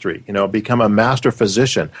mastery. Become a master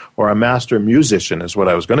physician or a master musician is what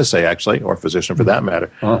I was going to say, actually, or physician for that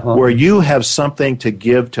matter, where you have something to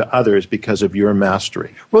give to others because of your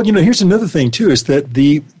mastery. Well, here's another thing, too, is that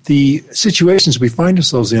the situations we find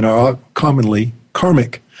ourselves in are commonly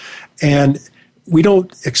karmic. And we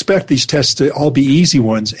don't expect these tests to all be easy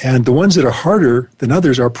ones, and the ones that are harder than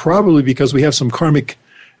others are probably because we have some karmic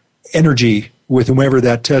energy with whomever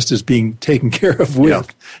that test is being taken care of with. Yeah.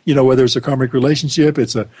 You know, whether it's a karmic relationship,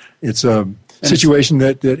 it's a situation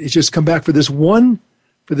that it's just come back for this one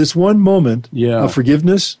moment of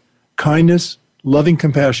forgiveness, kindness, loving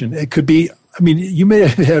compassion. It could be, I mean, you may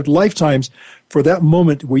have had lifetimes for that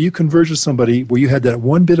moment where you converged with somebody where you had that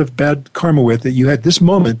one bit of bad karma with, that you had this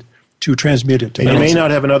moment to transmit it. You may not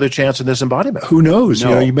have another chance in this embodiment. Who knows? No.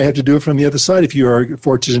 You know, you may have to do it from the other side if you are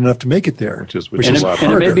fortunate enough to make it there. Which is And a lot it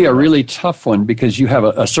harder. may be a really tough one because you have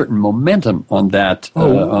a certain momentum on that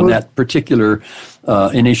that particular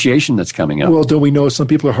initiation that's coming up. Well, don't we know some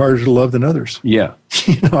people are harder to love than others? Yeah.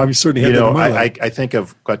 You know, I'm certainly had that in my life. I think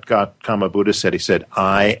of what Gautama Buddha said. He said,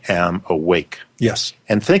 I am awake. Yes.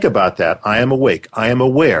 And think about that. I am awake. I am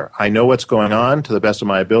aware. I know what's going on to the best of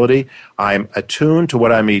my ability. I'm attuned to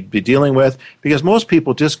what I may be dealing with, because most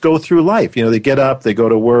people just go through life. You know, they get up, they go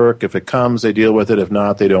to work. If it comes, they deal with it. If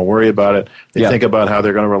not, they don't worry about it. They think about how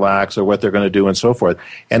they're going to relax or what they're going to do and so forth.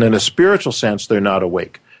 And in a spiritual sense, they're not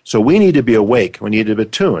awake. So we need to be awake. We need to be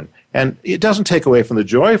attuned. And it doesn't take away from the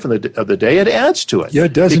joy of the day. It adds to it. Yeah,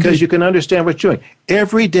 it does. Because indeed. you can understand what you're doing.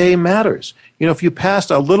 Every day matters. You know, if you passed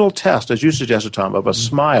a little test, as you suggested, Tom, of a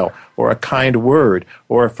smile or a kind word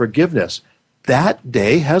or a forgiveness, that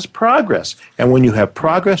day has progress. And when you have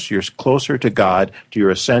progress, you're closer to God, to your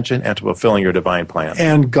ascension, and to fulfilling your divine plan.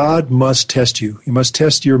 And God must test you. He must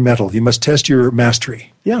test your mettle. He must test your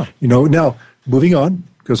mastery. Yeah. You know, now, moving on,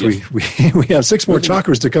 because we have 6 more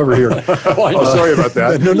chakras to cover here. Sorry about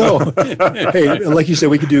that. No. Hey, like you said,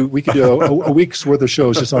 we could do a week's worth of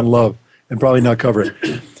shows just on love and probably not cover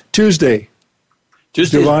it. Tuesday's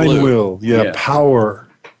divine blue. will, power,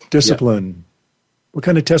 discipline. What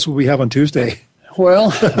kind of test will we have on Tuesday?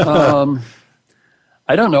 Well,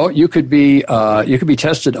 I don't know. You could be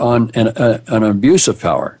tested on an abuse of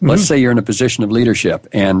power. Mm-hmm. Let's say you're in a position of leadership,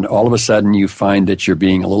 and all of a sudden you find that you're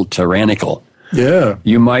being a little tyrannical. Yeah.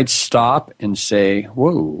 You might stop and say,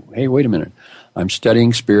 whoa, hey, wait a minute. I'm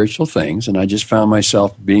studying spiritual things, and I just found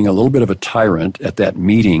myself being a little bit of a tyrant at that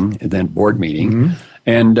meeting, at that board meeting, mm-hmm.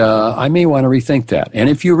 and I may want to rethink that. And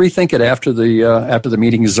if you rethink it after the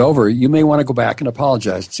meeting is over, you may want to go back and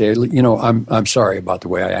apologize and say, you know, I'm sorry about the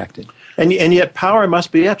way I acted. And yet power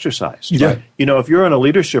must be exercised. Yeah. You know, if you're in a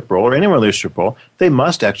leadership role or anyone in a leadership role, they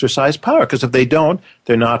must exercise power, because if they don't,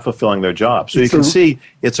 they're not fulfilling their job. So you can see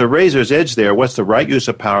it's a razor's edge there. What's the right use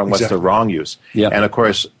of power and what's the wrong use? Yeah. And, of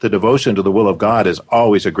course, the devotion to the will of God is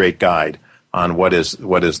always a great guide on what is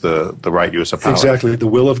the right use of power. Exactly. The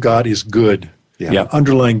will of God is good. Yeah.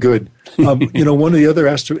 Underlying good. You know, one of the other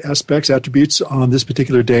attributes on this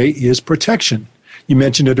particular day is protection. You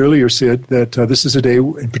mentioned it earlier, Sid, that this is a day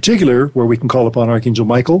in particular where we can call upon Archangel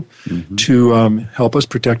Michael mm-hmm. to help us,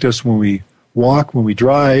 protect us when we walk, when we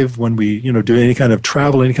drive, when we do any kind of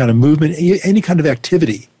travel, any kind of movement, any kind of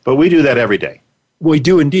activity. But we do that every day. We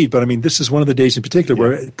do indeed, but I mean, this is one of the days in particular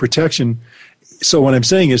where protection. So what I'm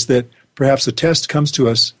saying is that perhaps the test comes to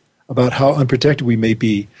us about how unprotected we may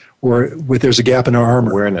be, or there's a gap in our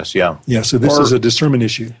armor. Awareness, yeah. Yeah, so this is a discernment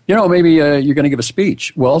issue. You know, maybe you're going to give a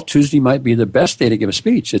speech. Well, Tuesday might be the best day to give a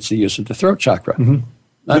speech. It's the use of the throat chakra.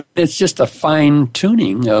 Mm-hmm. It's just a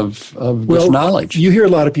fine-tuning of this knowledge. You hear a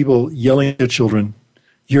lot of people yelling at their children.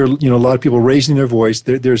 You hear a lot of people raising their voice.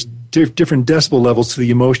 There's different decibel levels to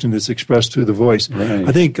the emotion that's expressed through the voice. Right.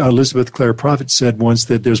 I think Elizabeth Clare Prophet said once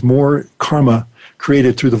that there's more karma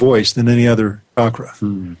created through the voice than any other chakra.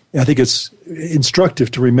 Hmm. I think it's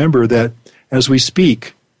instructive to remember that as we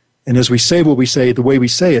speak and as we say what we say, the way we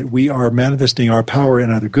say it, we are manifesting our power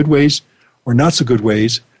in either good ways or not so good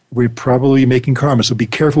ways. We're probably making karma. So be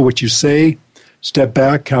careful what you say. Step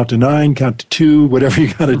back, count to 9, count to 2, whatever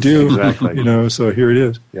you got to do. Exactly. So here it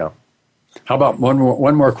is. Yeah. How about one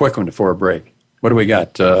more quick one before a break? What do we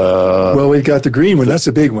got? Well, we've got the green one. That's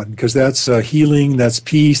a big one because that's healing, that's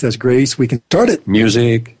peace, that's grace. We can start it.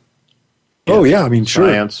 Music. Oh, yeah. I mean, sure.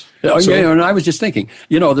 Science. And I was just thinking,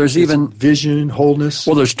 there's even vision, wholeness.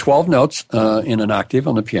 Well, there's 12 notes in an octave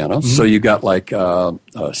on the piano. Mm-hmm. So you got like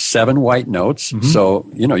 7 white notes. Mm-hmm. So,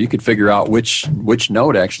 you could figure out which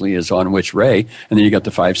note actually is on which ray. And then you got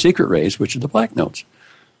the 5 secret rays, which are the black notes.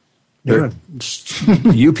 Yeah.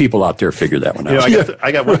 You people out there figure that one out.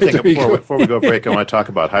 I got one thing before we go break. I want to talk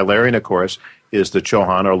about Hilarion, of course, is the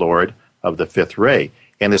Chohan, or Lord, of the 5th ray.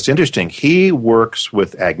 And it's interesting. He works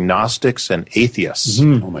with agnostics and atheists.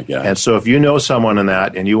 Oh, my God. And so if you know someone in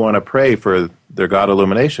that and you want to pray for their God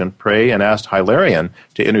illumination, pray and ask Hilarion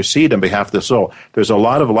to intercede on behalf of the soul. There's a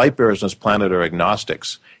lot of light bearers on this planet are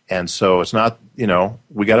agnostics. And so it's not,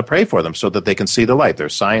 we got to pray for them so that they can see the light. They're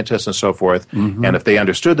scientists and so forth. Mm-hmm. And if they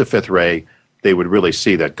understood the fifth ray, they would really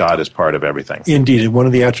see that God is part of everything. Indeed. And one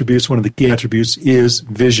of the key attributes is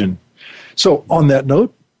vision. So on that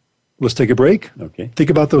note, let's take a break. Okay. Think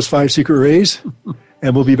about those 5 secret rays,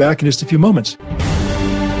 and we'll be back in just a few moments.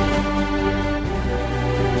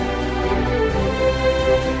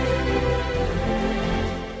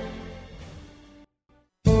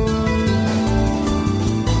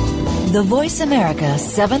 The Voice America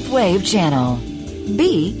 7th Wave Channel.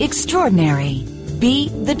 Be extraordinary. Be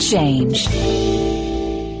the change.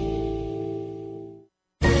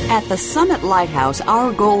 At the Summit Lighthouse,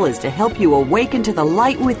 our goal is to help you awaken to the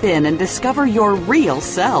light within and discover your real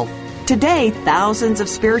self. Today, thousands of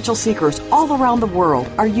spiritual seekers all around the world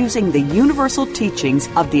are using the universal teachings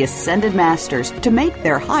of the Ascended Masters to make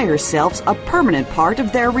their higher selves a permanent part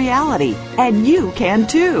of their reality. And you can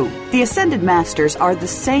too. The Ascended Masters are the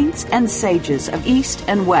saints and sages of East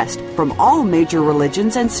and West from all major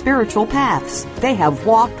religions and spiritual paths. They have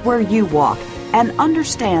walked where you walk and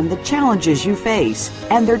understand the challenges you face,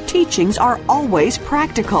 and their teachings are always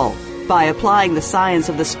practical. By applying the science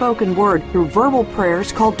of the spoken word through verbal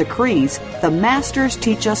prayers called decrees, the Masters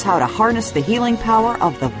teach us how to harness the healing power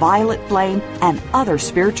of the violet flame and other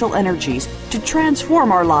spiritual energies to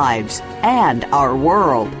transform our lives and our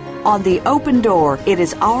world. On The Open Door, it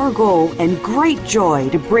is our goal and great joy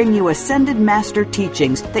to bring you Ascended Master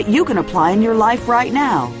teachings that you can apply in your life right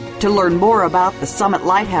now. To learn more about the Summit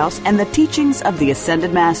Lighthouse and the teachings of the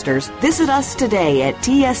Ascended Masters, visit us today at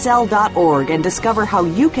tsl.org and discover how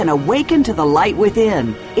you can awaken to the light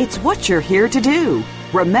within. It's what you're here to do.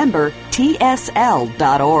 Remember,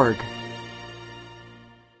 tsl.org.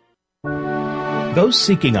 Those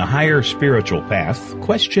seeking a higher spiritual path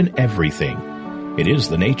question everything. It is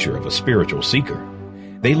the nature of a spiritual seeker.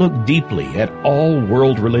 They look deeply at all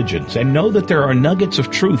world religions and know that there are nuggets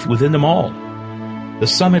of truth within them all. The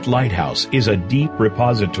Summit Lighthouse is a deep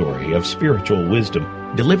repository of spiritual wisdom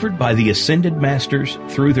delivered by the Ascended Masters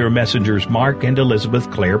through their messengers Mark and Elizabeth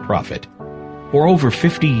Clare Prophet. For over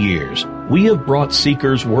 50 years, we have brought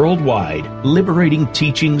seekers worldwide liberating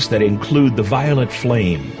teachings that include the violet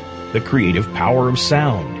flame, the creative power of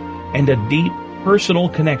sound, and a deep personal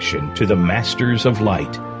connection to the Masters of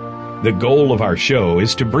Light. The goal of our show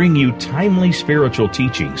is to bring you timely spiritual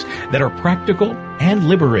teachings that are practical and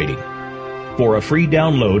liberating. For a free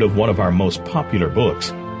download of one of our most popular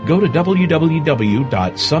books, go to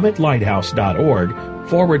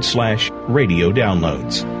www.summitlighthouse.org/radio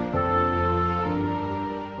downloads.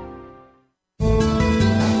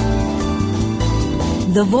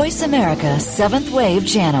 The Voice America 7th Wave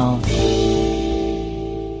Channel.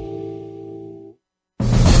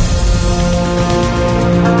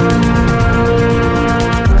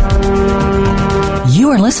 You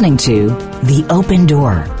are listening to The Open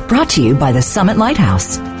Door, brought to you by the Summit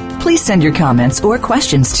Lighthouse. Please send your comments or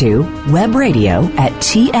questions to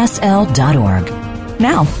webradio@tsl.org.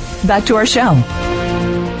 Now, back to our show.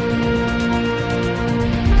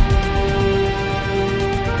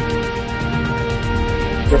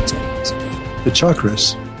 The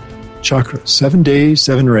chakras. 7 days,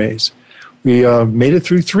 7 rays. We made it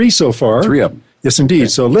through 3 so far. 3 of them. Yes, indeed. Okay.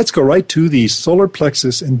 So let's go right to the solar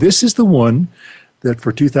plexus, and this is the one that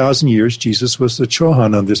for 2,000 years, Jesus was the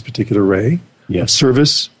Chohan on this particular ray. Yes. Of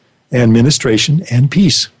service and ministration and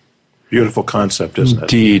peace. Beautiful concept, isn't it?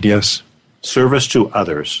 Indeed, yes. Service to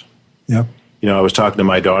others. Yeah. I was talking to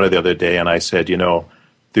my daughter the other day, and I said,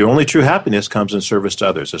 the only true happiness comes in service to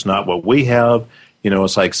others. It's not what we have.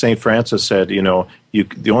 It's like St. Francis said, the only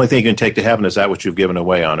thing you can take to heaven is that which you've given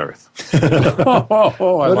away on earth.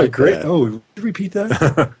 I like that. Oh, repeat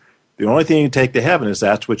that? The only thing you can take to heaven is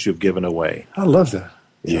that's what you've given away. I love that.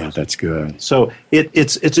 Yeah, that's good. So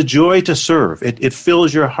it's a joy to serve. It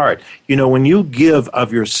fills your heart. When you give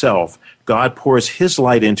of yourself, God pours His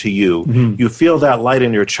light into you. Mm-hmm. You feel that light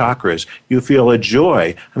in your chakras. You feel a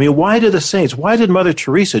joy. Why did the saints, why did Mother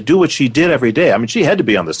Teresa do what she did every day? She had to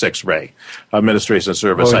be on the 6th ray of ministration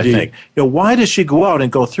service, I think. Why did she go out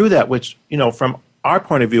and go through that, which, from our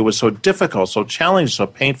point of view was so difficult, so challenging, so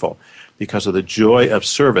painful? Because of the joy of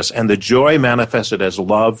service, and the joy manifested as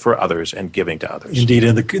love for others and giving to others. Indeed,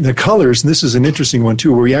 and the colors, and this is an interesting one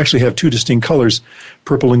too, where we actually have 2 distinct colors,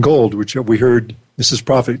 purple and gold, which we heard Mrs.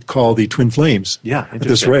 Prophet call the twin flames. Yeah, at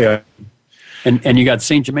this ray. And you got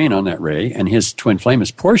Saint Germain on that ray, and his twin flame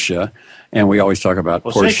is Portia, and we always talk about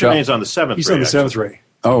Portia. Saint Germain's on the 7th ray. He's on the 7th ray.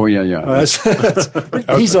 Oh, yeah.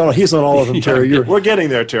 He's on all of them, Terry. We're getting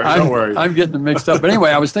there, Terry. Don't worry. I'm getting them mixed up. But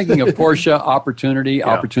anyway, I was thinking of Portia,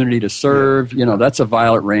 opportunity to serve. That's a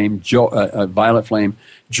violet flame,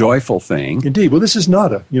 joyful thing. Indeed. Well, this is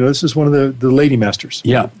Nada. This is one of the lady masters.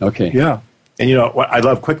 Yeah, okay. Yeah. And what I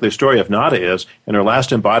love quickly, the story of Nada is, in her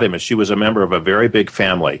last embodiment, she was a member of a very big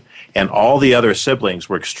family, and all the other siblings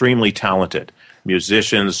were extremely talented,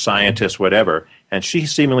 musicians, scientists, whatever, and she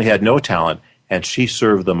seemingly had no talent, and she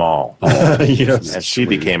served them all. Oh, yes. And she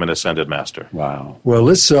became an ascended master. Wow. Well,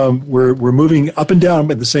 let's we're moving up and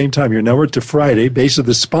down at the same time here. Now we're to Friday, base of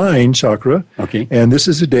the spine chakra. Okay. And this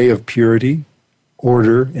is a day of purity,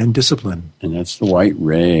 order, and discipline. And that's the white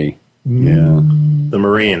ray. Yeah. The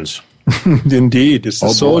Marines. Indeed. It's the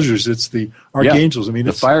boy. soldiers. It's the archangels. I mean,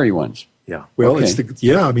 the fiery ones. Yeah. Well, Okay.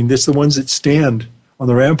 it's the ones that stand on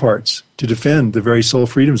the ramparts to defend the very soul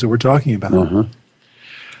freedoms that we're talking about. Uh-huh.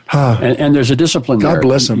 And there's a discipline God there.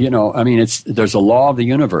 bless 'em. There's a law of the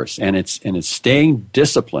universe, and it's staying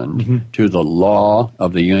disciplined to the law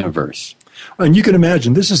of the universe. And you can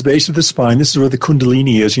imagine, this is base of the spine. This is where the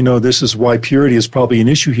kundalini is. This is why purity is probably an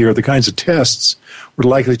issue here. The kinds of tests we're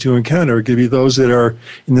likely to encounter are going to be those that are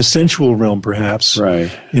in the sensual realm, perhaps.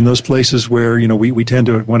 Right. In those places where, we tend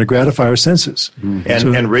to want to gratify our senses.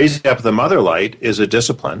 Mm-hmm. And raising up the mother light is a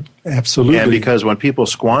discipline. Absolutely. And because when people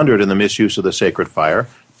squander it in the misuse of the sacred fire,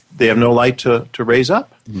 they have no light to raise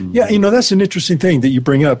up. Yeah, that's an interesting thing that you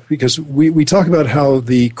bring up, because we talk about how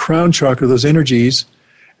the crown chakra, those energies,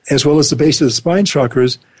 as well as the base of the spine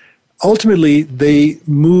chakras, ultimately they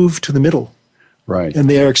move to the middle. Right. And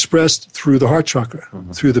they are expressed through the heart chakra,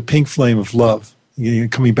 through the pink flame of love.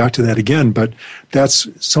 Coming back to that again, but that's,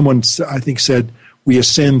 someone I think said, we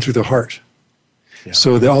ascend through the heart. Yeah.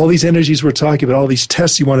 So all these energies we're talking about, all these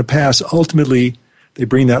tests you want to pass, ultimately they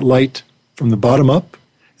bring that light from the bottom up,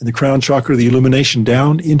 and the crown chakra, the illumination,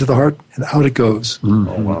 down into the heart, and out it goes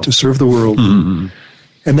to serve the world. Mm-hmm.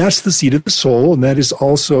 And that's the seat of the soul, and that is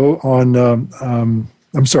also on,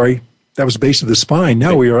 that was the base of the spine.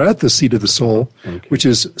 Now we are at the seat of the soul, which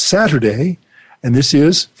is Saturday, and this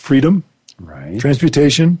is freedom,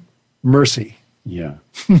 transmutation, mercy. Yeah.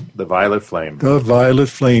 The violet flame. The violet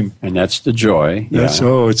flame. And that's the joy. It's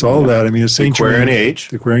all that. I mean, it's Saint Aquarian Germain. age.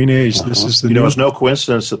 The Aquarian age. This is the it's no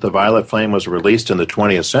coincidence that the violet flame was released in the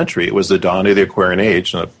 20th century. It was the dawn of the Aquarian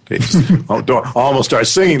age. And don't almost start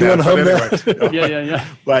singing that. But anyway. Yeah.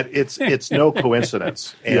 But it's no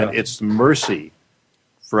coincidence. And it's mercy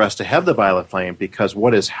for us to have the violet flame, because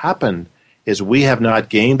what has happened is we have not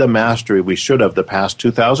gained the mastery we should have the past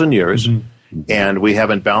 2,000 years. Mm-hmm. And we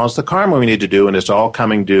haven't balanced the karma we need to do, and it's all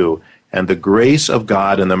coming due. And the grace of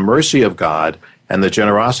God and the mercy of God and the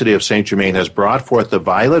generosity of Saint Germain has brought forth the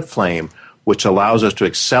violet flame, which allows us to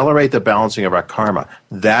accelerate the balancing of our karma.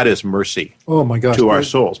 That is mercy to our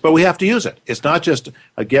souls. But we have to use it. It's not just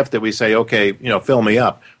a gift that we say, okay, fill me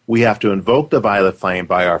up. We have to invoke the violet flame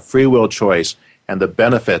by our free will choice. And the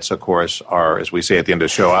benefits, of course, are, as we say at the end of the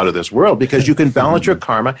show, out of this world, because you can balance your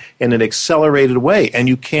karma in an accelerated way. And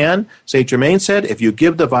you can, St. Germain said, if you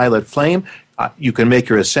give the violet flame, you can make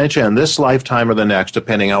your ascension in this lifetime or the next,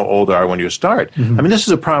 depending how old you are when you start. Mm-hmm. I mean, this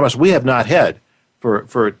is a promise we have not had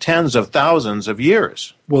for tens of thousands of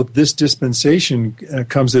years. Well, this dispensation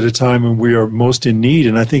comes at a time when we are most in need.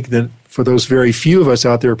 And I think that for those very few of us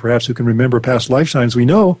out there, perhaps, who can remember past lifetimes, we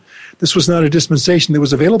know this was not a dispensation that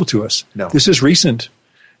was available to us. No. This is recent.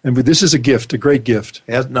 And this is a gift, a great gift.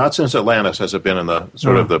 Not since Atlantis has it been in the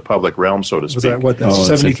sort of the public realm, so to speak. Was that,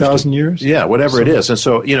 70,000 years? Yeah, whatever it is. And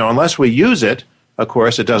so, unless we use it, of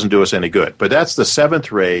course, it doesn't do us any good. But that's the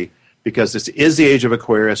seventh ray, because this is the age of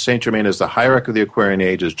Aquarius. Saint Germain is the hierarch of the Aquarian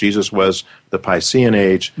age, as Jesus was the Piscean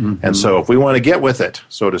age. Mm-hmm. And so if we want to get with it,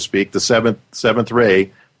 so to speak, the seventh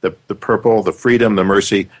ray, the purple, the freedom, the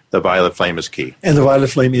mercy, the violet flame is key. And the violet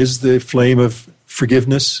flame is the flame of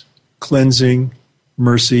forgiveness, cleansing,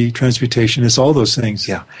 mercy, transmutation. It's all those things.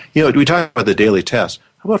 Yeah. We talk about the daily test.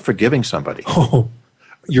 How about forgiving somebody? Oh,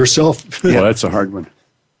 yourself. Well, that's a hard one.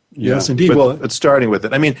 Yes, indeed. But starting with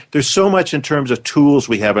it. I mean, there's so much in terms of tools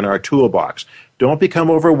we have in our toolbox. Don't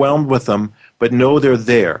become overwhelmed with them, but know they're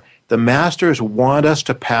there. The masters want us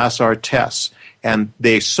to pass our tests, and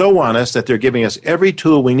they so want us that they're giving us every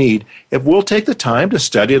tool we need. If we'll take the time to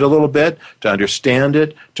study it a little bit, to understand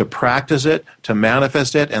it, to practice it, to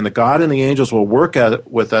manifest it, and the God and the angels will work at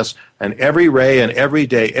it with us in every ray and every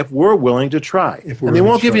day if we're willing to try. And they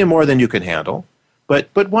won't give you more than you can handle, but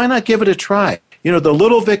why not give it a try? The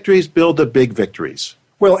little victories build the big victories.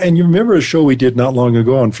 Well, and you remember a show we did not long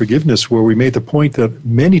ago on forgiveness where we made the point that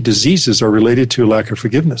many diseases are related to lack of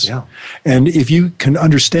forgiveness. Yeah. And if you can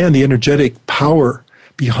understand the energetic power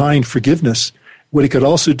behind forgiveness, what it could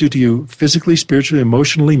also do to you physically, spiritually,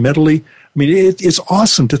 emotionally, mentally. I mean, it's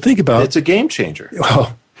awesome to think about. It's a game changer.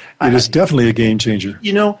 Well, it is definitely a game changer.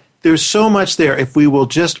 You know, there's so much there if we will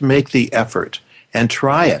just make the effort and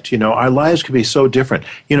try it. You know, our lives could be so different.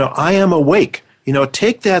 You know, I am awake. You know,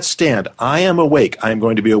 take that stand. I am awake. I am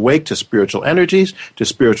going to be awake to spiritual energies, to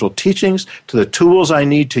spiritual teachings, to the tools I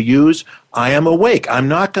need to use. I am awake. I'm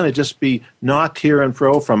not going to just be knocked here and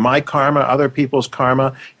fro from my karma, other people's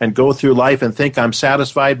karma, and go through life and think I'm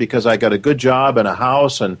satisfied because I got a good job and a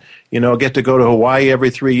house and, you know, get to go to Hawaii every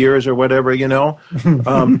 3 years or whatever, you know. You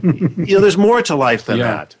know, there's more to life than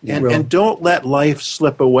that. And don't let life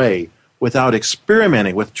slip away without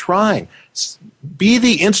experimenting, with trying. Be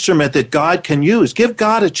the instrument that God can use. Give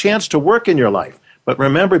God a chance to work in your life. But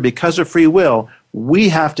remember, because of free will, we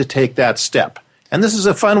have to take that step. And this is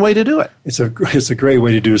a fun way to do it. It's a great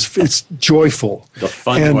way to do it. It's joyful. The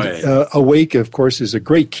fun way. Awake, of course, is a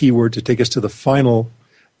great keyword to take us to the final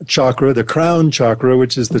chakra, the crown chakra,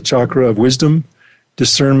 which is the chakra of wisdom,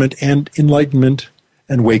 discernment, and enlightenment,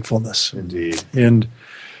 and wakefulness. Indeed. And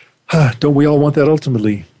don't we all want that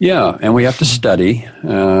ultimately? Yeah, and we have to study.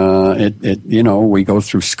 You know, we go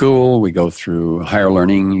through school, we go through higher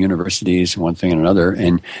learning, universities, one thing and another,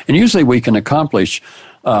 and usually we can accomplish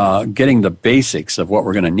getting the basics of what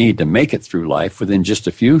we're going to need to make it through life within just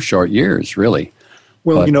a few short years, really.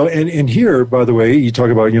 Well, you know, and here, by the way, you talk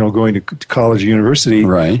about, you know, going to college or university.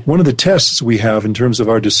 Right. One of the tests we have in terms of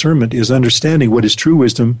our discernment is understanding what is true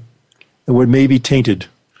wisdom and what may be tainted.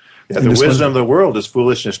 Yeah, the wisdom of the world is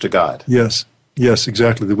foolishness to God. Yes,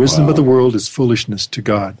 exactly. The wisdom of the world is foolishness to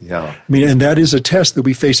God. Yeah. I mean, and that is a test that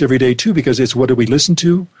we face every day, too, because it's what do we listen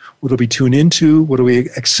to? What do we tune into? What do we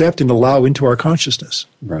accept and allow into our consciousness?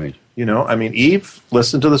 Right. You know, I mean, Eve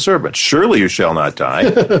listened to the serpent. Surely you shall not die.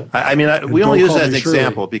 We only use that as an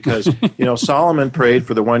example because, you know, Solomon prayed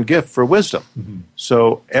for the one gift for wisdom. Mm-hmm.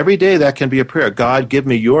 So every day that can be a prayer. God, give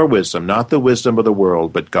me your wisdom, not the wisdom of the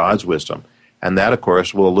world, but God's wisdom. And that, of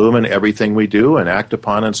course, will illumine everything we do and act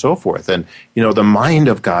upon and so forth. And, you know, the mind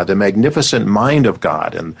of God, the magnificent mind of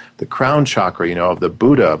God and the crown chakra, you know, of the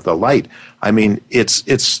Buddha, of the light. I mean,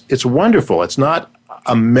 it's wonderful. It's not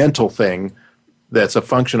a mental thing that's a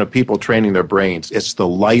function of people training their brains. It's the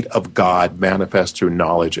light of God manifest through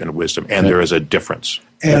knowledge and wisdom. And there is a difference.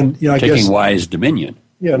 And, you know, I taking guess, wise dominion.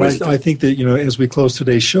 Yeah, and I think that, you know, as we close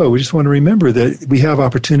today's show, we just want to remember that we have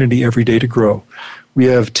opportunity every day to grow. We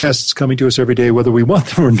have tests coming to us every day, whether we want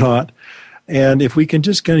them or not. And if we can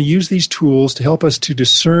just kind of use these tools to help us to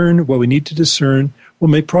discern what we need to discern, we'll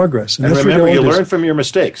make progress. And remember, you learn from your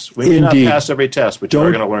mistakes. We may not pass every test, but you're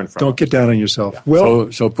going to learn from them. Don't get down on yourself. Yeah.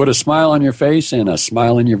 Well, so put a smile on your face and a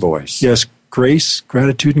smile in your voice. Yes, grace,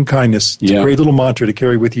 gratitude, and kindness. It's a great little mantra to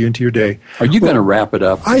carry with you into your day. Are you going to wrap it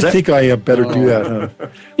up? I think I better do that. Huh?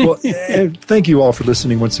 Well, thank you all for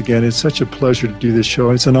listening once again. It's such a pleasure to do this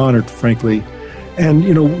show. It's an honor, frankly. And,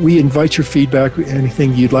 you know, we invite your feedback,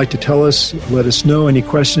 anything you'd like to tell us, let us know, any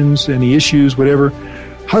questions, any issues, whatever.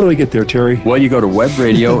 How do I get there, Terry? Well, you go to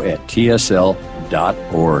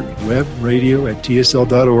webradio@tsl.org.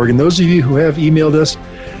 Webradio@tsl.org. And those of you who have emailed us,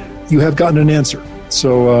 you have gotten an answer.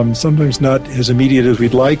 So sometimes not as immediate as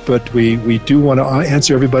we'd like, but we do want to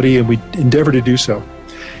answer everybody, and we endeavor to do so.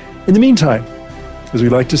 In the meantime, as we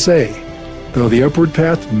like to say, though the upward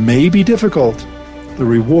path may be difficult, the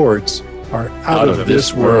rewards are out of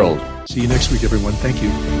this world. See you next week, everyone. Thank you.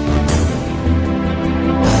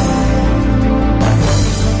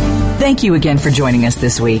 Thank you again for joining us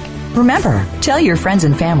this week. Remember, tell your friends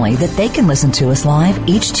and family that they can listen to us live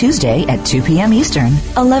each Tuesday at 2 p.m. Eastern,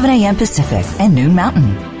 11 a.m. Pacific, and noon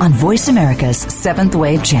Mountain on Voice America's 7th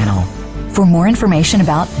Wave channel. For more information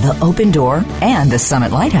about the Open Door and the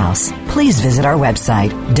Summit Lighthouse, please visit our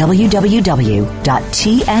website, www.tsl.org.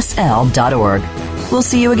 We'll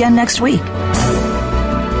see you again next week.